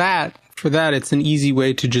 for that it's an easy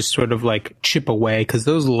way to just sort of like chip away, because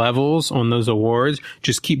those levels on those awards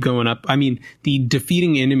just keep going up. I mean, the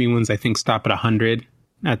defeating enemy ones I think stop at 100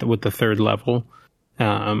 with the 3rd level.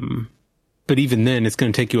 But even then, it's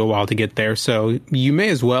going to take you a while to get there. So you may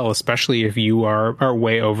as well, especially if you are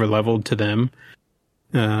way over leveled to them.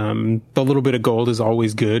 The little bit of gold is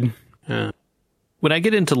always good. When I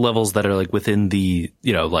get into levels that are like within the,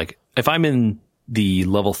 like if I'm in the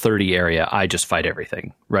level 30 area, I just fight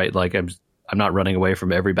everything, right? Like I'm not running away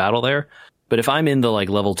from every battle there. But if I'm in the like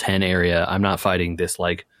level 10 area, I'm not fighting this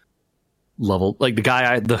like level, like the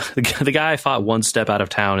guy I fought one step out of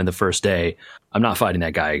town in the first day. I'm not fighting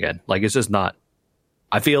that guy again. Like it's just not.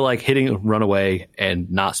 I feel like hitting runaway and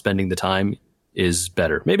not spending the time is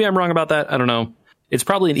better. Maybe I'm wrong about that. I don't know. It's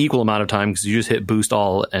probably an equal amount of time, because you just hit boost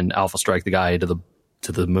all and alpha strike the guy to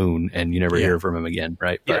the moon and you never hear from him again,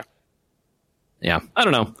 right? But yeah, I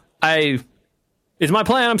don't know. It's my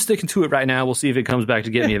plan. I'm sticking to it right now. We'll see if it comes back to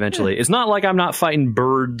get me eventually. It's not like I'm not fighting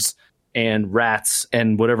birds and rats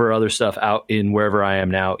and whatever other stuff out in wherever I am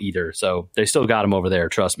now either. So they still got them over there.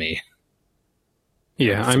 Trust me.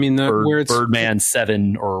 Yeah, I mean, where it's Birdman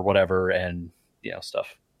 7 or whatever, and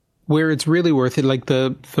stuff. Where it's really worth it, like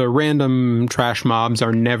the random trash mobs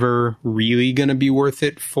are never really going to be worth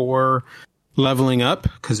it for leveling up,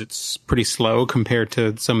 because it's pretty slow compared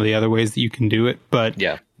to some of the other ways that you can do it. But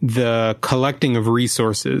the collecting of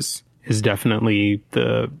resources is definitely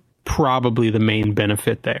probably the main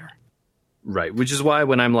benefit there. Right, which is why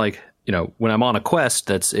when I'm like, when I'm on a quest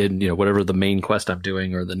that's in, whatever the main quest I'm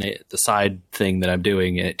doing or the side thing that I'm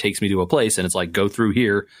doing, and it takes me to a place and it's like, go through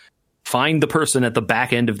here, find the person at the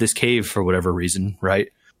back end of this cave for whatever reason,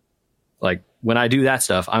 right? Like when I do that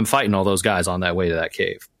stuff, I'm fighting all those guys on that way to that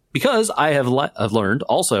cave, because I have I've learned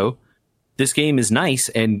also this game is nice,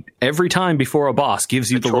 and every time before a boss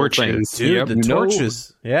gives you the torches, dude, the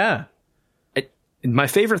torches. Yeah. My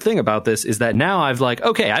favorite thing about this is that now I've like,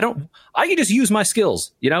 okay, I can just use my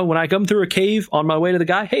skills. When I come through a cave on my way to the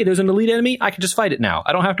guy, hey, there's an elite enemy. I can just fight it now.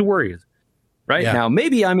 I don't have to worry. Right now,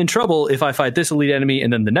 maybe I'm in trouble if I fight this elite enemy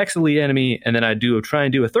and then the next elite enemy, and then I try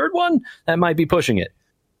and do a third one. That might be pushing it,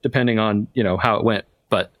 depending on, how it went.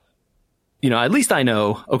 But, at least I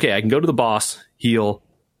know, okay, I can go to the boss, heal,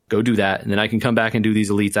 go do that. And then I can come back and do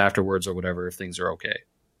these elites afterwards or whatever, if things are okay.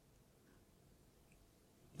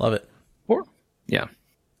 Love it. Yeah.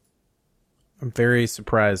 I'm very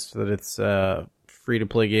surprised that it's a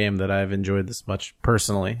free-to-play game that I've enjoyed this much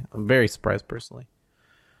personally. I'm very surprised personally.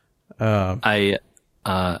 I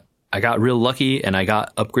got real lucky, and I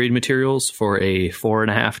got upgrade materials for a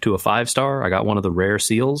 4.5 to a 5-star. I got one of the rare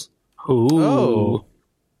seals. Ooh.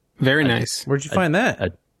 Very nice. Where'd you find that?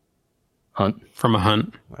 A hunt. From a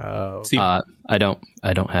hunt. Oh. I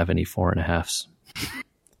don't have any 4.5s.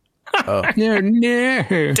 Oh.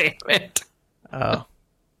 No. Damn it. Oh.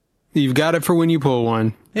 You've got it for when you pull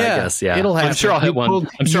one. Yeah. I guess, yeah. It'll happen. I'm sure I'll hit one.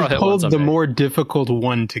 I'm sure I'll hit one someday. The more difficult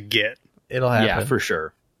one to get. It'll happen. Yeah, for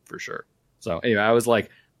sure. So anyway, I was like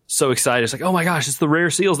so excited. It's like, oh my gosh, it's the rare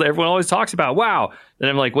seals that everyone always talks about. Wow. Then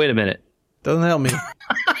I'm like, wait a minute. Doesn't help me.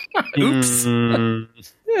 Oops.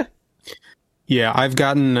 Yeah, I've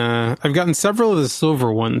gotten several of the silver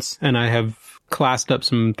ones, and I have classed up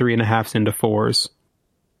some 3.5s into 4s.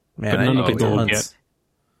 Man, But I none need of to the get gold hunts. yet.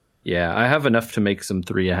 Yeah, I have enough to make some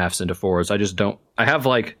 3.5s into 4s. I just don't. I have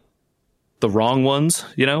like the wrong ones,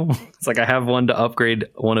 you know? It's like I have one to upgrade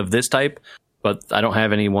one of this type, but I don't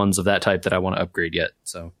have any ones of that type that I want to upgrade yet.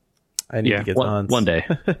 So I need Yeah, to get the hunts. one day.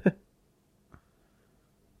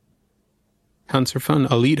 Hunts are fun.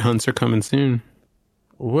 Elite hunts are coming soon.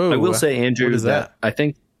 Whoa! I will say, Andrew, what is that? I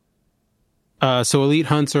think So elite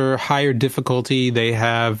hunts are higher difficulty. They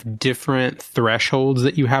have different thresholds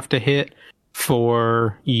that you have to hit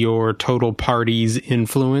for your total party's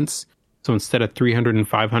influence. So instead of 300 and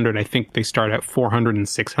 500, I think they start at 400 and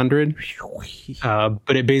 600.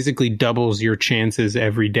 But it basically doubles your chances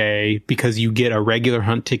every day because you get a regular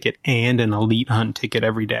hunt ticket and an elite hunt ticket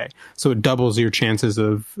every day. So it doubles your chances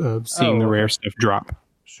of seeing the rare stuff drop.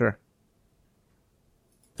 Sure.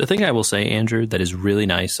 the thing I will say, Andrew, that is really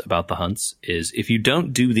nice about the hunts is if you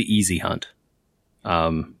don't do the easy hunt,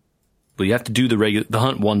 well, you have to do the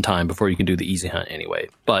hunt one time before you can do the easy hunt anyway.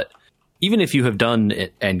 But even if you have done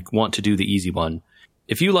it and want to do the easy one,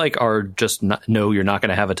 if you like are just know you're not going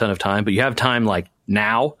to have a ton of time, but you have time like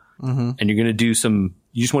now, and you're going to do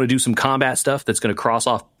you just want to do some combat stuff that's going to cross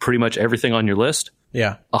off pretty much everything on your list.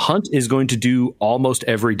 Yeah. A hunt is going to do almost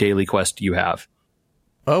every daily quest you have.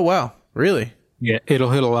 Oh, wow. Really? Yeah, it'll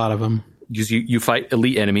hit a lot of them. Because you fight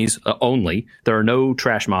elite enemies only. There are no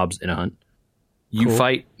trash mobs in a hunt. You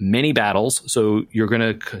fight many battles, so you're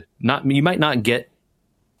gonna you might not get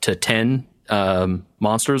to 10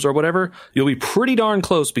 monsters or whatever. You'll be pretty darn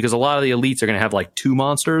close because a lot of the elites are gonna have like 2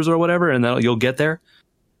 monsters or whatever, and then you'll get there.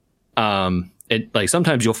 Like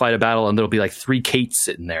sometimes you'll fight a battle and there'll be like 3 Kates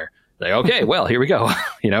sitting there. Like, okay, well, here we go.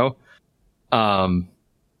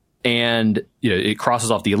 And it crosses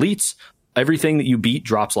off the elites. Everything that you beat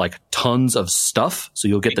drops like tons of stuff, so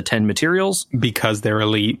you'll get the 10 materials Because they're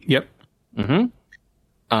elite. Yep.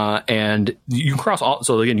 and you cross all.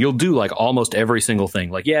 So again, you'll do like almost every single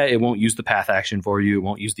thing. Like, yeah, it won't use the path action for you. It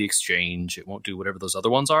won't use the exchange. It won't do whatever those other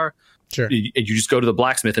ones are. Sure. You just go to the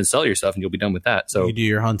blacksmith and sell your stuff, and you'll be done with that. So You do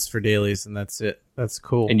your hunts for dailies, and that's it. That's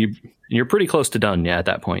cool. and you're pretty close to done. Yeah, at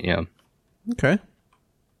that point, yeah. Okay.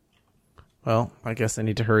 Well, I guess I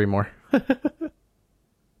need to hurry more.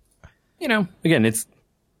 Again,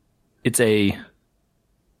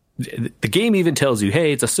 the game even tells you,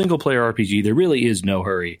 hey, it's a single player RPG. There really is no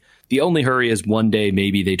hurry. The only hurry is one day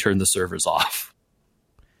maybe they turn the servers off.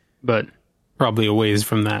 But probably a ways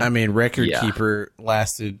from that. I mean, Record Yeah. Keeper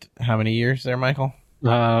lasted how many years there, Michael?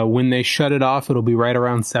 When they shut it off, it'll be right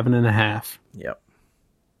around 7.5. Yep.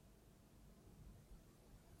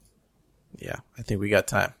 Yeah, I think we got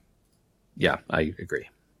time. Yeah, I agree.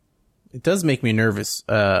 It does make me nervous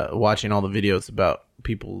watching all the videos about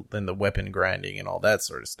people and the weapon grinding and all that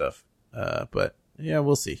sort of stuff. But yeah,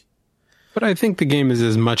 we'll see. But I think the game is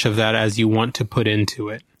as much of that as you want to put into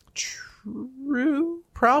it. True.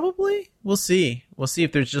 Probably. We'll see. We'll see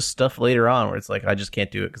if there's just stuff later on where it's like, I just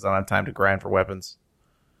can't do it because I don't have time to grind for weapons.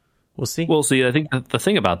 We'll see. Well, see, I think the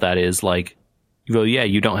thing about that is like, well, yeah,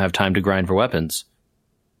 you don't have time to grind for weapons.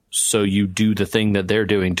 So you do the thing that they're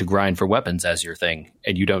doing to grind for weapons as your thing,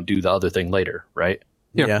 and you don't do the other thing later, right?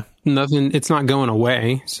 Yeah. Nothing. It's not going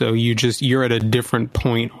away. So you're at a different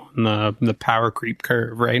point on the power creep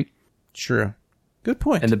curve, right? True. Good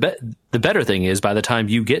point. And the better thing is, by the time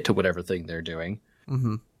you get to whatever thing they're doing,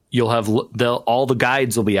 you'll have all the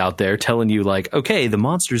guides will be out there telling you like, okay, the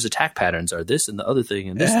monster's attack patterns are this and the other thing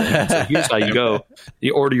and this thing. And so here's how you go.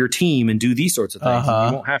 You order your team and do these sorts of things. And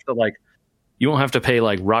you won't have to you won't have to pay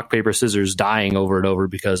like rock, paper, scissors dying over and over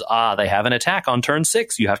because they have an attack on turn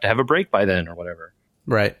 6. You have to have a break by then or whatever.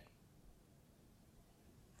 Right.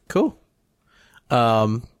 Cool.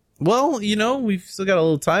 Well, we've still got a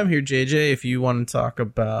little time here, JJ, if you want to talk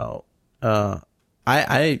about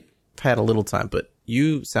I've had a little time, but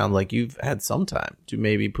you sound like you've had some time to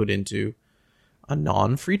maybe put into a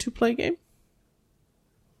non-free to play game.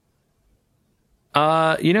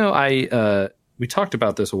 We talked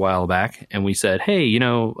about this a while back and we said, hey, I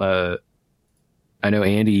know,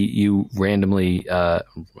 Andy, you randomly, I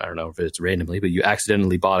don't know if it's randomly, but you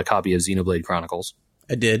accidentally bought a copy of Xenoblade Chronicles.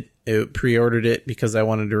 I did. It pre-ordered it because I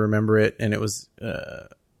wanted to remember it, and it was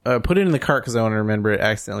put it in the cart because I wanted to remember it.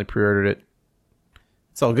 Accidentally pre-ordered it.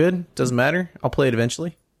 It's all good. Doesn't matter. I'll play it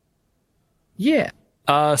eventually. Yeah.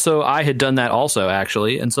 So I had done that also,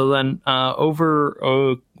 actually. And so then over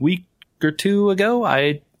a week or 2 ago,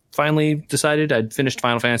 I finally decided I'd finished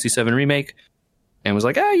Final Fantasy VII Remake and was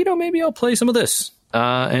like, maybe I'll play some of this.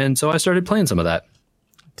 And so I started playing some of that.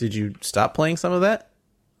 Did you stop playing some of that?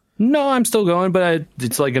 No, I'm still going, but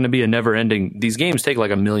it's like going to be a never ending. These games take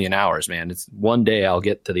like 1,000,000 hours, man. It's one day I'll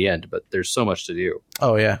get to the end, but there's so much to do.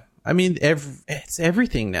 Oh yeah. I mean, it's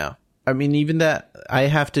everything now. I mean, even that I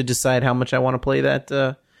have to decide how much I want to play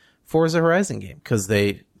that Forza Horizon game because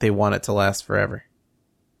they want it to last forever.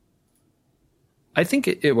 I think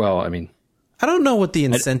I mean, I don't know what the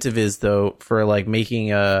incentive is though for like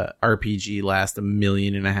making a RPG last 1.5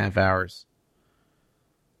 million hours.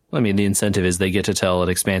 I mean, the incentive is they get to tell an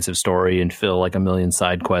expansive story and fill like 1,000,000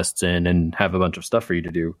 side quests in and have a bunch of stuff for you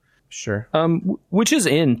to do. Sure. Which is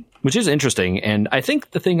interesting. And I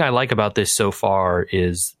think the thing I like about this so far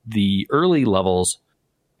is the early levels.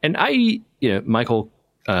 And Michael,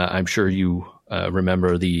 I'm sure you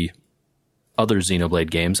remember the other Xenoblade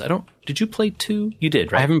games. Did you play 2? You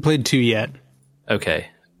did, right? I haven't played 2 yet. Okay.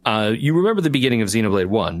 You remember the beginning of Xenoblade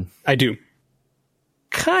 1? I do.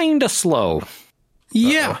 Kinda slow.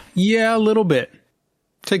 Yeah, a little bit.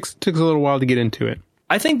 Takes a little while to get into it.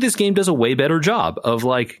 I think this game does a way better job of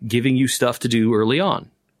like giving you stuff to do early on.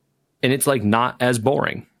 And it's like not as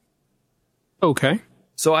boring. Okay.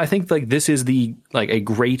 So I think like this is the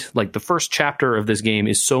first chapter of this game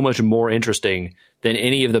is so much more interesting than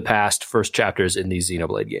any of the past first chapters in these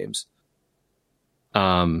Xenoblade games.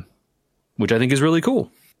 Which I think is really cool.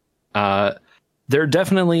 There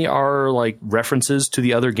definitely are like references to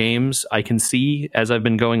the other games I can see as I've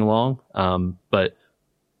been going along, but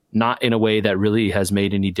not in a way that really has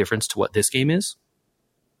made any difference to what this game is.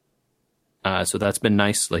 So that's been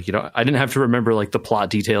nice. Like, I didn't have to remember like the plot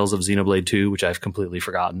details of Xenoblade 2, which I've completely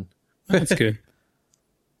forgotten. That's good.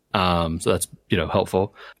 So that's,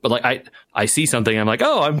 helpful. But like, I see something, I'm like,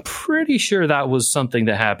 oh, I'm pretty sure that was something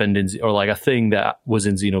that happened or like a thing that was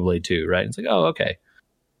in Xenoblade 2, right? It's like, oh, okay.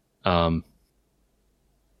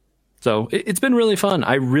 So it's been really fun.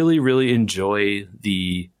 I really, really enjoy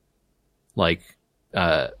the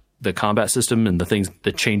combat system and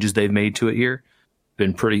the changes they've made to it here.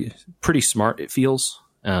 Been pretty smart, it feels,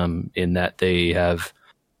 in that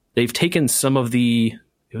they've taken some of the.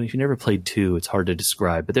 If you never played 2, it's hard to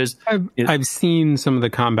describe. But I've seen some of the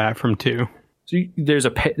combat from 2. So there's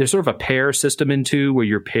sort of a pair system in 2 where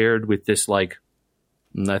you're paired with this like.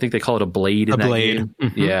 I think they call it a blade in that game.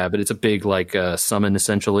 Mm-hmm. Yeah, but it's a big like summon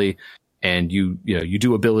essentially, and you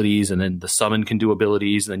do abilities, and then the summon can do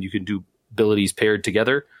abilities, and then you can do abilities paired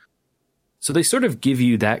together. So they sort of give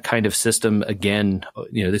you that kind of system again.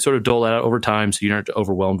 They sort of dole that out over time, so you're not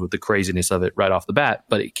overwhelmed with the craziness of it right off the bat.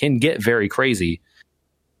 But it can get very crazy,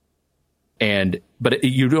 but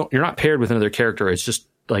you're not paired with another character. It's just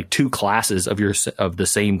like 2 classes of the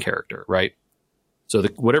same character, right? So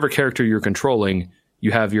whatever character you're controlling,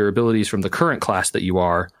 you have your abilities from the current class that you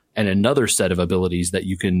are, and another set of abilities that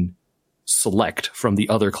you can select from the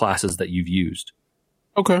other classes that you've used.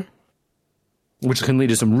 Okay. Which can lead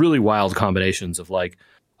to some really wild combinations of like,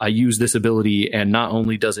 I use this ability and not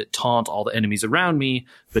only does it taunt all the enemies around me,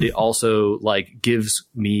 but it also like gives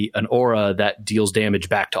me an aura that deals damage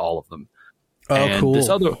back to all of them. Oh, and cool.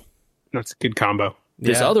 That's a good combo.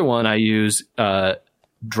 This other one I use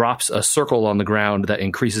drops a circle on the ground that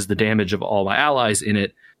increases the damage of all my allies in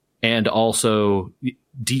it and also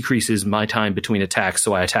decreases my time between attacks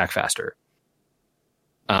so I attack faster.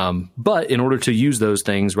 But in order to use those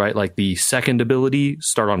things, right, like the second ability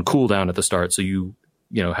start on cooldown at the start. So you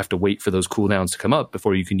have to wait for those cooldowns to come up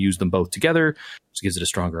before you can use them both together, which gives it a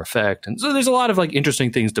stronger effect. And so there's a lot of like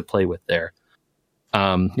interesting things to play with there.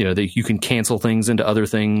 You can cancel things into other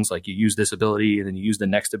things. Like you use this ability and then you use the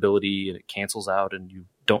next ability and it cancels out and you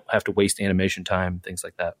don't have to waste animation time, things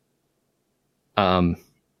like that.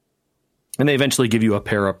 And they eventually give you a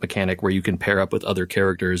pair up mechanic where you can pair up with other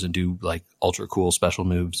characters and do like ultra cool special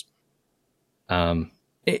moves.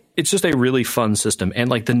 It's just a really fun system. And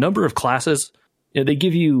like the number of classes, they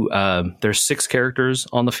give you, there's 6 characters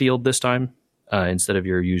on the field this time, instead of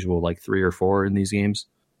your usual like 3 or 4 in these games.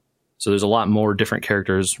 So there's a lot more different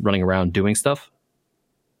characters running around doing stuff.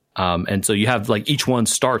 And so you have like each one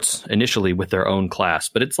starts initially with their own class,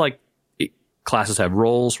 but it's like classes have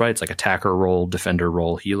roles, right? It's like attacker role, defender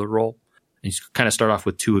role, healer role. And you kind of start off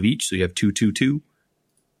with 2 of each. So you have 2, 2, 2.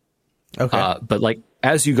 Okay. But like,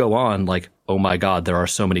 as you go on, like, oh my God, there are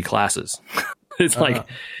so many classes. It's like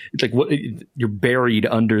what you're buried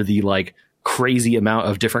under the like crazy amount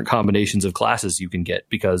of different combinations of classes you can get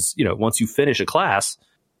because, once you finish a class,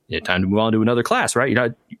 time to move on to another class,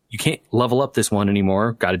 right? You can't level up this one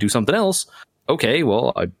anymore. Got to do something else. Okay.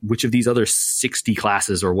 Well, which of these other 60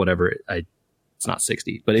 classes or whatever, it's not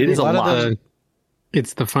 60, but it is a lot.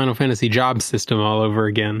 It's the Final Fantasy job system all over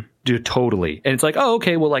again. Dude, totally. And it's like, oh,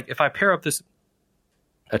 okay, well, like if I pair up this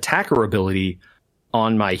attacker ability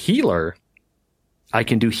on my healer, I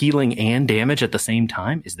can do healing and damage at the same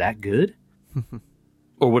time. Is that good?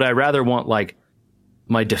 Or would I rather want like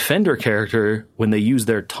my defender character, when they use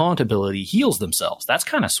their taunt ability, heals themselves? That's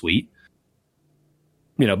kind of sweet.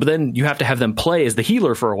 But then you have to have them play as the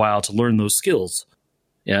healer for a while to learn those skills.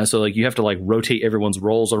 Yeah, so like you have to like rotate everyone's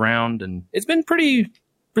roles around, and it's pretty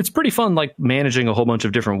fun, like managing a whole bunch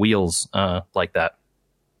of different wheels like that.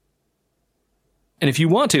 And if you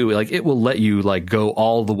want to, like, it will let you like go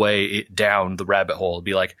all the way down the rabbit hole. It'll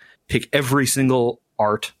be like, pick every single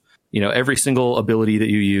art, every single ability that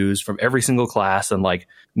you use from every single class, and like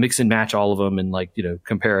mix and match all of them, and like,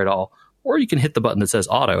 compare it all. Or you can hit the button that says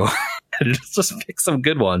auto and just pick some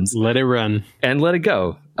good ones. Let it run. And let it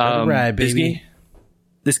go. Let it ride, baby.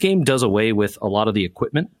 This game does away with a lot of the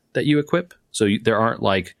equipment that you equip. So there aren't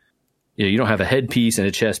like, you don't have a headpiece and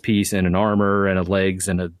a chest piece and an armor and a legs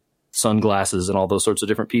and a sunglasses and all those sorts of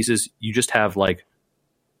different pieces. You just have like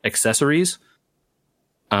accessories.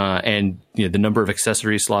 And the number of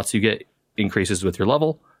accessory slots you get increases with your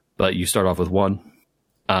level, but you start off with one.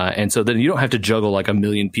 And so then you don't have to juggle like a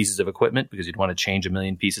million pieces of equipment, because you'd want to change a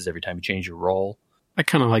million pieces every time you change your role. I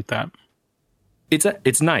kind of like that.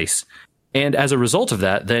 It's nice. And as a result of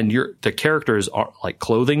that, then the characters are like,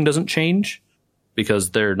 clothing doesn't change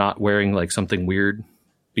because they're not wearing like something weird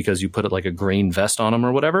because you put it like a green vest on them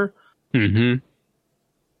or whatever. Mm-hmm.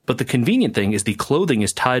 But the convenient thing is the clothing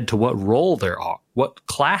is tied to what role they are, what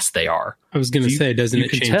class they are. I was going to say, doesn't it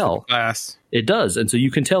change the class? It does. And so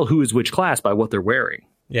you can tell who is which class by what they're wearing.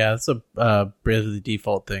 Yeah, that's a really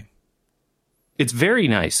default thing. It's very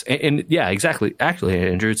nice. And yeah, exactly. Actually,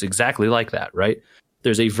 Andrew, it's exactly like that, right?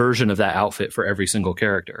 There's a version of that outfit for every single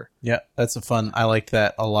character. Yeah, that's I liked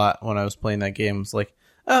that a lot when I was playing that game. It's like,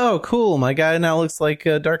 oh, cool, my guy now looks like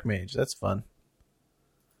a Dark Mage. That's fun.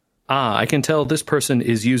 I can tell this person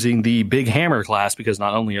is using the big hammer class because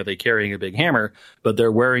not only are they carrying a big hammer, but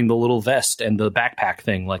they're wearing the little vest and the backpack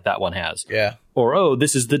thing like that one has. Yeah. Or, oh,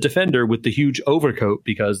 this is the defender with the huge overcoat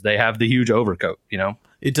because they have the huge overcoat,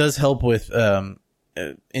 It does help with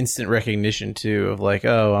instant recognition, too, of like,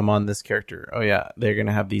 oh, I'm on this character. Oh, yeah, they're going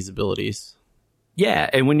to have these abilities. Yeah,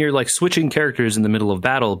 and when you're like switching characters in the middle of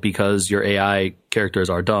battle because your AI characters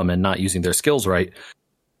are dumb and not using their skills right,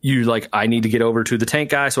 you like, I need to get over to the tank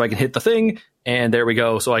guy so I can hit the thing, and there we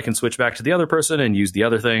go, so I can switch back to the other person and use the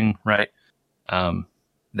other thing, right?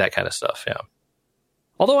 That kind of stuff, yeah.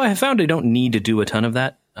 Although I have found I don't need to do a ton of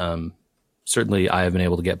that. Certainly I have been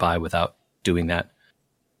able to get by without doing that.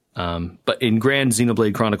 But in grand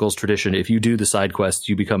Xenoblade Chronicles tradition, if you do the side quests,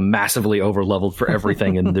 you become massively over-leveled for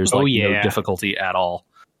everything, and there's like no difficulty at all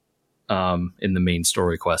in the main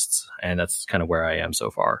story quests, and that's kind of where I am so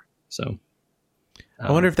far, so...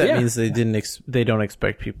 I wonder if that means they don't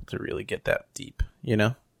expect people to really get that deep,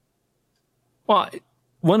 Well,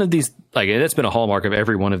 one of these, like, that's been a hallmark of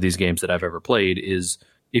every one of these games that I've ever played, is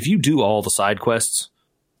if you do all the side quests,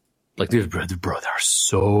 like, there are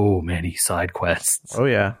so many side quests. Oh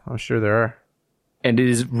yeah, I'm sure there are. And it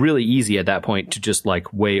is really easy at that point to just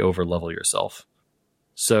like way over level yourself.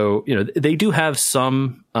 So, they do have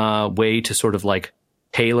some way to sort of like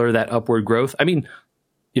tailor that upward growth. I mean,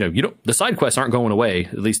 the side quests aren't going away,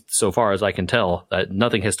 at least so far as I can tell. That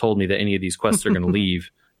nothing has told me that any of these quests are going to leave.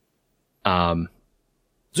 So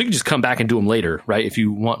you can just come back and do them later, right? If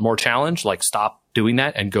you want more challenge, like stop doing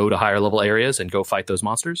that and go to higher level areas and go fight those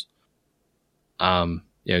monsters.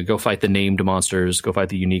 Go fight the named monsters, go fight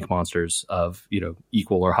the unique monsters of,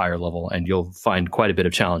 equal or higher level, and you'll find quite a bit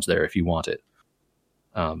of challenge there if you want it.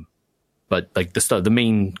 But like the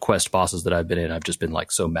main quest bosses that I've been in, I've just been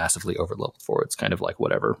like so massively overleveled for. It's kind of like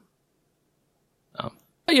whatever.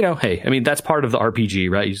 Hey, I mean, that's part of the RPG,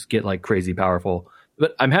 right? You just get like crazy powerful.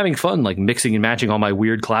 But I'm having fun like mixing and matching all my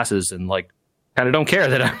weird classes, and like kind of don't care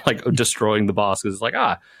that I'm like destroying the boss, because it's like,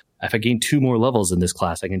 if I gain 2 more levels in this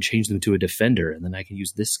class, I can change them to a defender, and then I can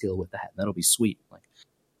use this skill with that. That'll be sweet. Like,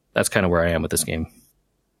 that's kind of where I am with this game.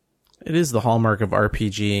 It is the hallmark of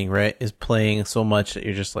RPGing, right? Is playing so much that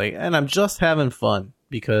you're just like, and I'm just having fun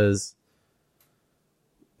because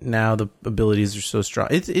now the abilities are so strong.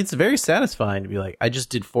 It's very satisfying to be like, I just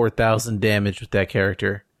did 4,000 damage with that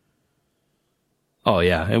character. Oh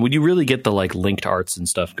yeah, and when you really get the like linked arts and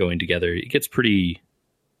stuff going together, it gets pretty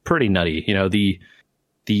nutty.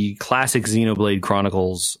 The classic Xenoblade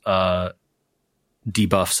Chronicles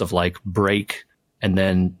debuffs of like break and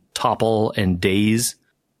then topple and daze.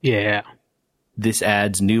 Yeah. This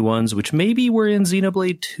adds new ones, which maybe were in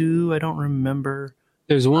Xenoblade 2. I don't remember.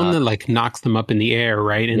 There's one that like knocks them up in the air,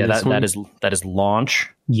 right? Yeah, that is launch.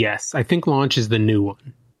 Yes, I think launch is the new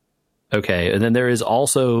one. Okay, and then there is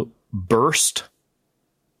also burst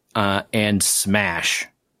and smash.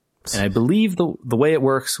 And I believe the way it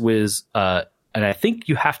works was, and I think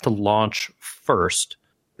you have to launch first,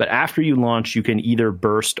 but after you launch, you can either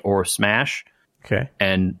burst or smash. Okay.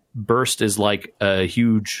 And burst is like a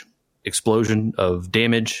huge explosion of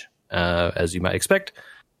damage, as you might expect.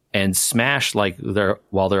 And smash, like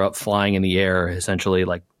while they're up flying in the air, essentially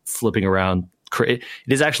like flipping around. It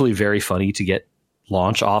is actually very funny to get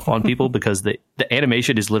launch off on people because the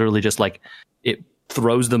animation is literally just like it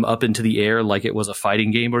throws them up into the air like it was a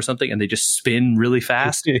fighting game or something, and they just spin really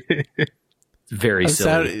fast. Very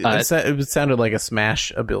silly. It sounded like a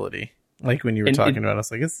Smash ability. Like when you were talking about it, I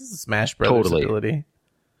was like, this is a Smash Brothers ability.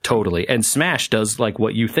 Totally. And Smash does like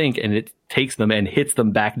what you think, and it takes them and hits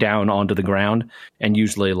them back down onto the ground, and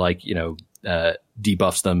usually like,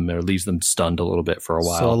 debuffs them or leaves them stunned a little bit for a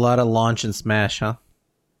while. So a lot of launch and smash, huh?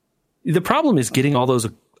 The problem is getting all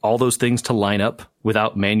those things to line up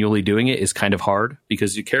without manually doing it is kind of hard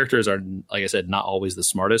because your characters are, like I said, not always the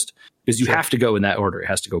smartest because you have to go in that order. It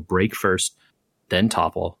has to go break first, then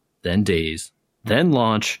topple, then daze, then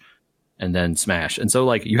launch, and then smash. And so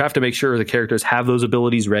like you have to make sure the characters have those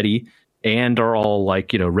abilities ready and are all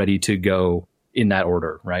like, ready to go in that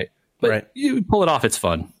order, right? But you pull it off, it's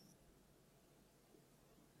fun.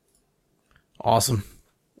 Awesome.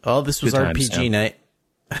 Oh, this was RPG night.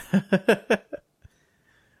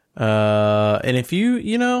 And if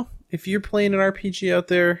if you're playing an RPG out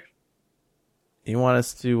there, you want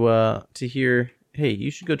us to hear, hey,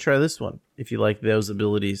 you should go try this one. If you like those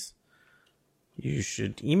abilities, you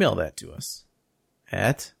should email that to us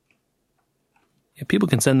at. Yeah, people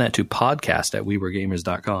can send that to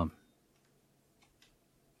podcast@wewergamers.com.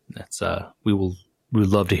 That's we would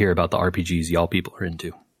love to hear about the RPGs y'all people are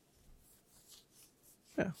into.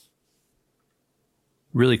 Yeah.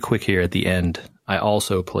 Really quick here at the end, I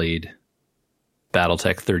also played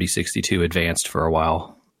BattleTech 3062 Advanced for a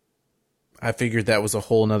while. I figured that was a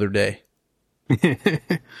whole nother day.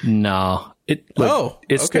 No. It's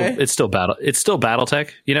okay. Still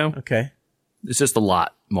BattleTech, Okay. It's just a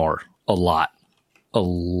lot more. A lot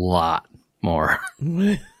more.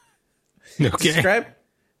 Okay.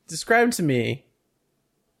 Describe to me,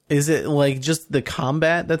 is it like just the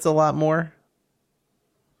combat that's a lot more?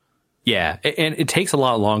 Yeah, and it takes a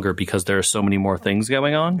lot longer because there are so many more things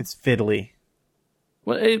going on. It's fiddly.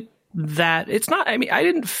 Well, it's not. I mean, I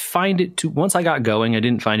didn't find it to. Once I got going, I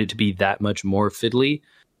didn't find it to be that much more fiddly.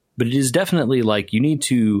 But it is definitely like you need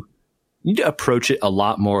to approach it a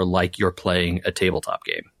lot more like you're playing a tabletop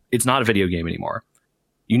game. It's not a video game anymore.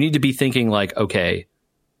 You need to be thinking like, okay,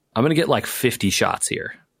 I'm going to get like 50 shots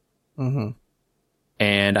here. Mm-hmm.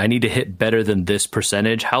 And I need to hit better than this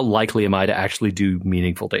percentage. How likely am I to actually do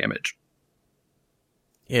meaningful damage?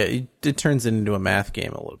 Yeah, it turns into a math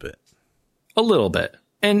game a little bit. A little bit.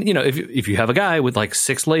 And, if you have a guy with like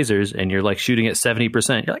 6 lasers and you're like shooting at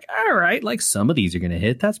 70%, you're like, all right, like some of these are going to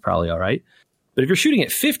hit. That's probably all right. But if you're shooting at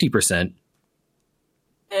 50%,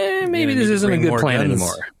 maybe this isn't a good plan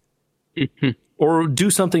anymore. Or do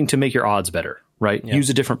something to make your odds better, right? Yeah. Use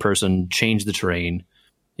a different person, change the terrain.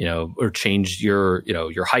 Or change your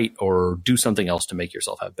height or do something else to make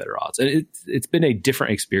yourself have better odds. And it's been a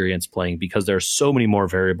different experience playing because there are so many more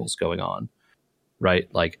variables going on, right?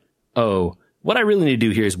 Like, oh, what I really need to do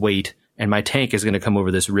here is wait, and my tank is going to come over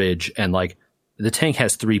this ridge, and like the tank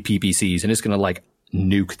has 3 PPCs, and it's going to like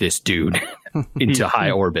nuke this dude into high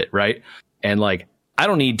orbit, right? And like, I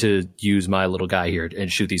don't need to use my little guy here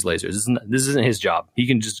and shoot these lasers. This isn't his job. He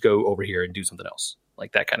can just go over here and do something else,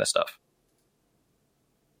 like that kind of stuff.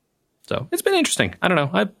 So it's been interesting. I don't know.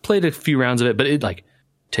 I played a few rounds of it, but it like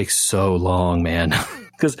takes so long, man.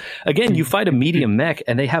 Because again, you fight a medium mech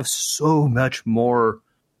and they have so much more,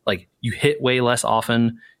 like you hit way less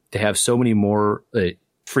often. They have so many more,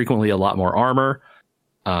 frequently a lot more armor,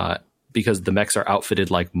 because the mechs are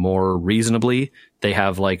outfitted like more reasonably. They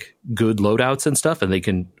have like good loadouts and stuff, and they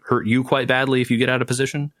can hurt you quite badly if you get out of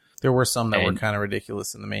position. There were some that were kind of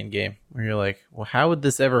ridiculous in the main game where you're like, well, how would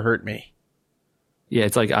this ever hurt me? Yeah,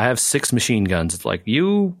 it's like I have 6 machine guns. It's like,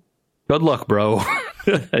 good luck, bro.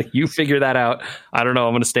 You figure that out. I don't know.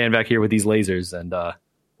 I'm going to stand back here with these lasers, and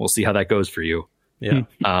we'll see how that goes for you. Yeah.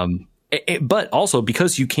 But also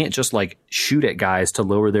because you can't just like shoot at guys to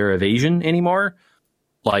lower their evasion anymore.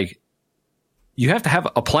 Like you have to have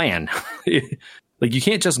a plan. Like you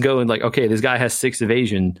can't just go and like, okay, this guy has 6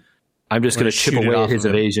 evasion. I'm just going to chip away at his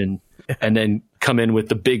evasion and then come in with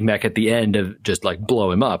the big mech at the end of just like blow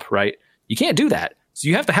him up. Right. You can't do that. So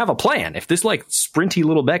you have to have a plan. If this like sprinty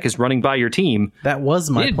little mech is running by your team, that was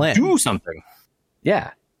my plan. Do something.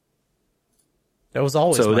 Yeah. That was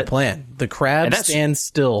always my plan. The crab stands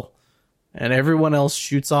still and everyone else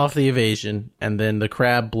shoots off the evasion and then the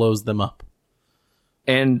crab blows them up.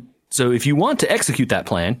 And So if you want to execute that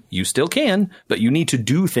plan, you still can, but you need to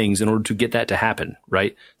do things in order to get that to happen,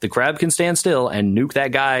 right? The crab can stand still and nuke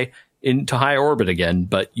that guy into high orbit again,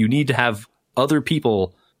 but you need to have other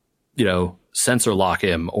people, sensor lock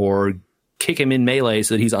him or kick him in melee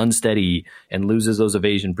so that he's unsteady and loses those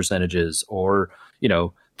evasion percentages. Or,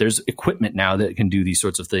 there's equipment now that can do these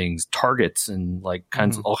sorts of things, targets and like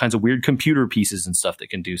all kinds of weird computer pieces and stuff that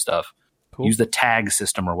can do stuff. Cool. Use the tag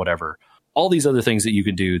system or whatever. All these other things that you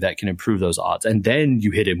can do that can improve those odds. And then you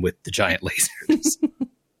hit him with the giant lasers.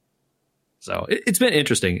 So it's been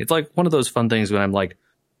interesting. It's like one of those fun things when I'm like,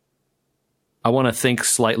 I want to think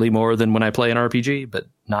slightly more than when I play an RPG, but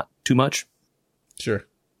not too much. Sure.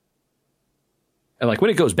 And like when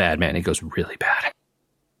it goes bad, man, it goes really bad.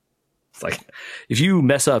 It's like if you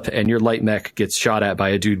mess up and your light mech gets shot at by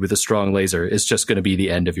a dude with a strong laser, it's just going to be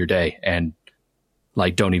the end of your day. And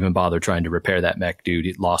like, don't even bother trying to repair that mech, dude.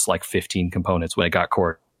 It lost like 15 components when it got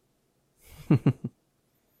caught.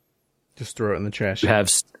 Just throw it in the trash.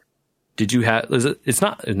 It's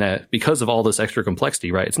not because of all this extra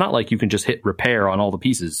complexity, right? It's not like you can just hit repair on all the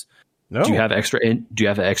pieces. No. Do you have extra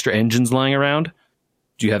engines lying around?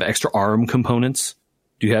 Do you have extra arm components?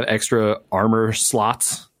 Do you have extra armor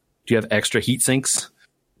slots? Do you have extra heat sinks?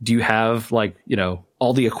 Do you have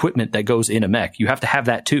all the equipment that goes in a mech? You have to have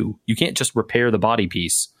that too. You can't just repair the body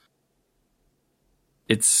piece.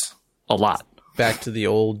 It's a lot. Back to the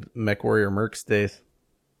old MechWarrior Mercs days.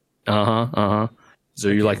 So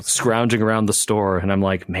you're like scrounging around the store and I'm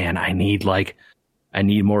like, man, I need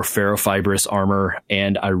more ferrofibrous armor,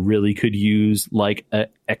 and I really could use like a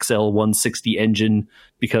XL 160 engine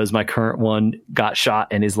because my current one got shot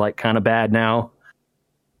and is like kind of bad now.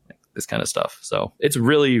 This kind of stuff. So it's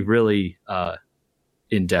really, really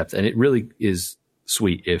in depth, and it really is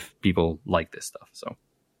sweet if people like this stuff. So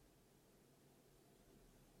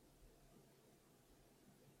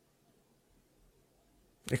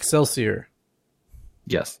Excelsior.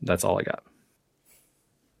 Yes, that's all I got.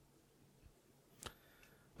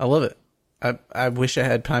 I love it. I wish I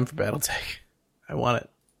had time for BattleTech. I want it.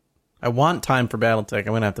 I want time for BattleTech.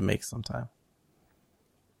 I'm gonna have to make some time.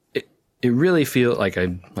 It really feels like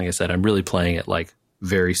I said, I'm really playing it like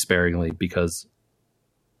very sparingly because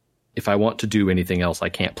if I want to do anything else, I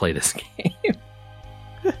can't play this game.